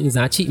dựa trên những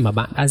giá trị mà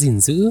bạn đã gìn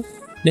giữ.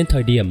 Nên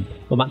thời điểm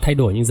mà bạn thay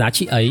đổi những giá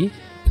trị ấy,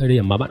 thời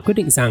điểm mà bạn quyết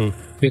định rằng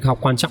việc học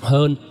quan trọng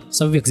hơn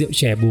so với việc rượu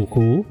chè bù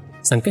khú,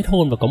 rằng kết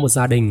hôn và có một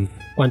gia đình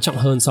quan trọng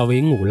hơn so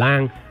với ngủ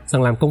lang,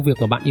 rằng làm công việc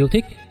mà bạn yêu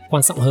thích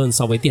quan trọng hơn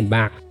so với tiền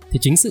bạc, thì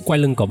chính sự quay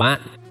lưng của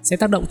bạn sẽ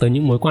tác động tới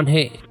những mối quan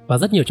hệ và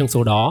rất nhiều trong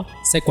số đó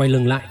sẽ quay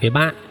lưng lại với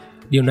bạn.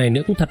 Điều này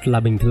nữa cũng thật là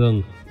bình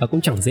thường và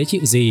cũng chẳng dễ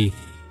chịu gì,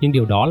 nhưng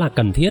điều đó là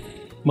cần thiết.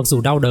 Mặc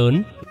dù đau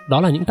đớn,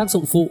 đó là những tác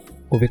dụng phụ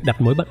của việc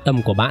đặt mối bận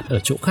tâm của bạn ở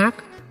chỗ khác,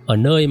 ở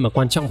nơi mà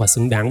quan trọng và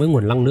xứng đáng với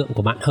nguồn năng lượng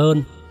của bạn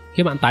hơn.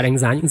 Khi bạn tái đánh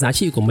giá những giá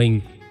trị của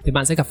mình thì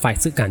bạn sẽ gặp phải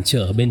sự cản trở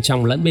ở bên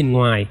trong lẫn bên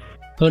ngoài.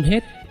 Hơn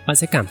hết, bạn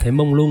sẽ cảm thấy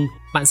mông lung,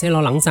 bạn sẽ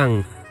lo lắng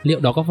rằng liệu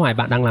đó có phải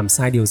bạn đang làm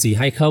sai điều gì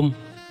hay không.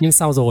 Nhưng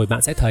sau rồi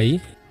bạn sẽ thấy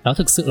đó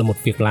thực sự là một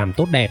việc làm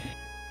tốt đẹp.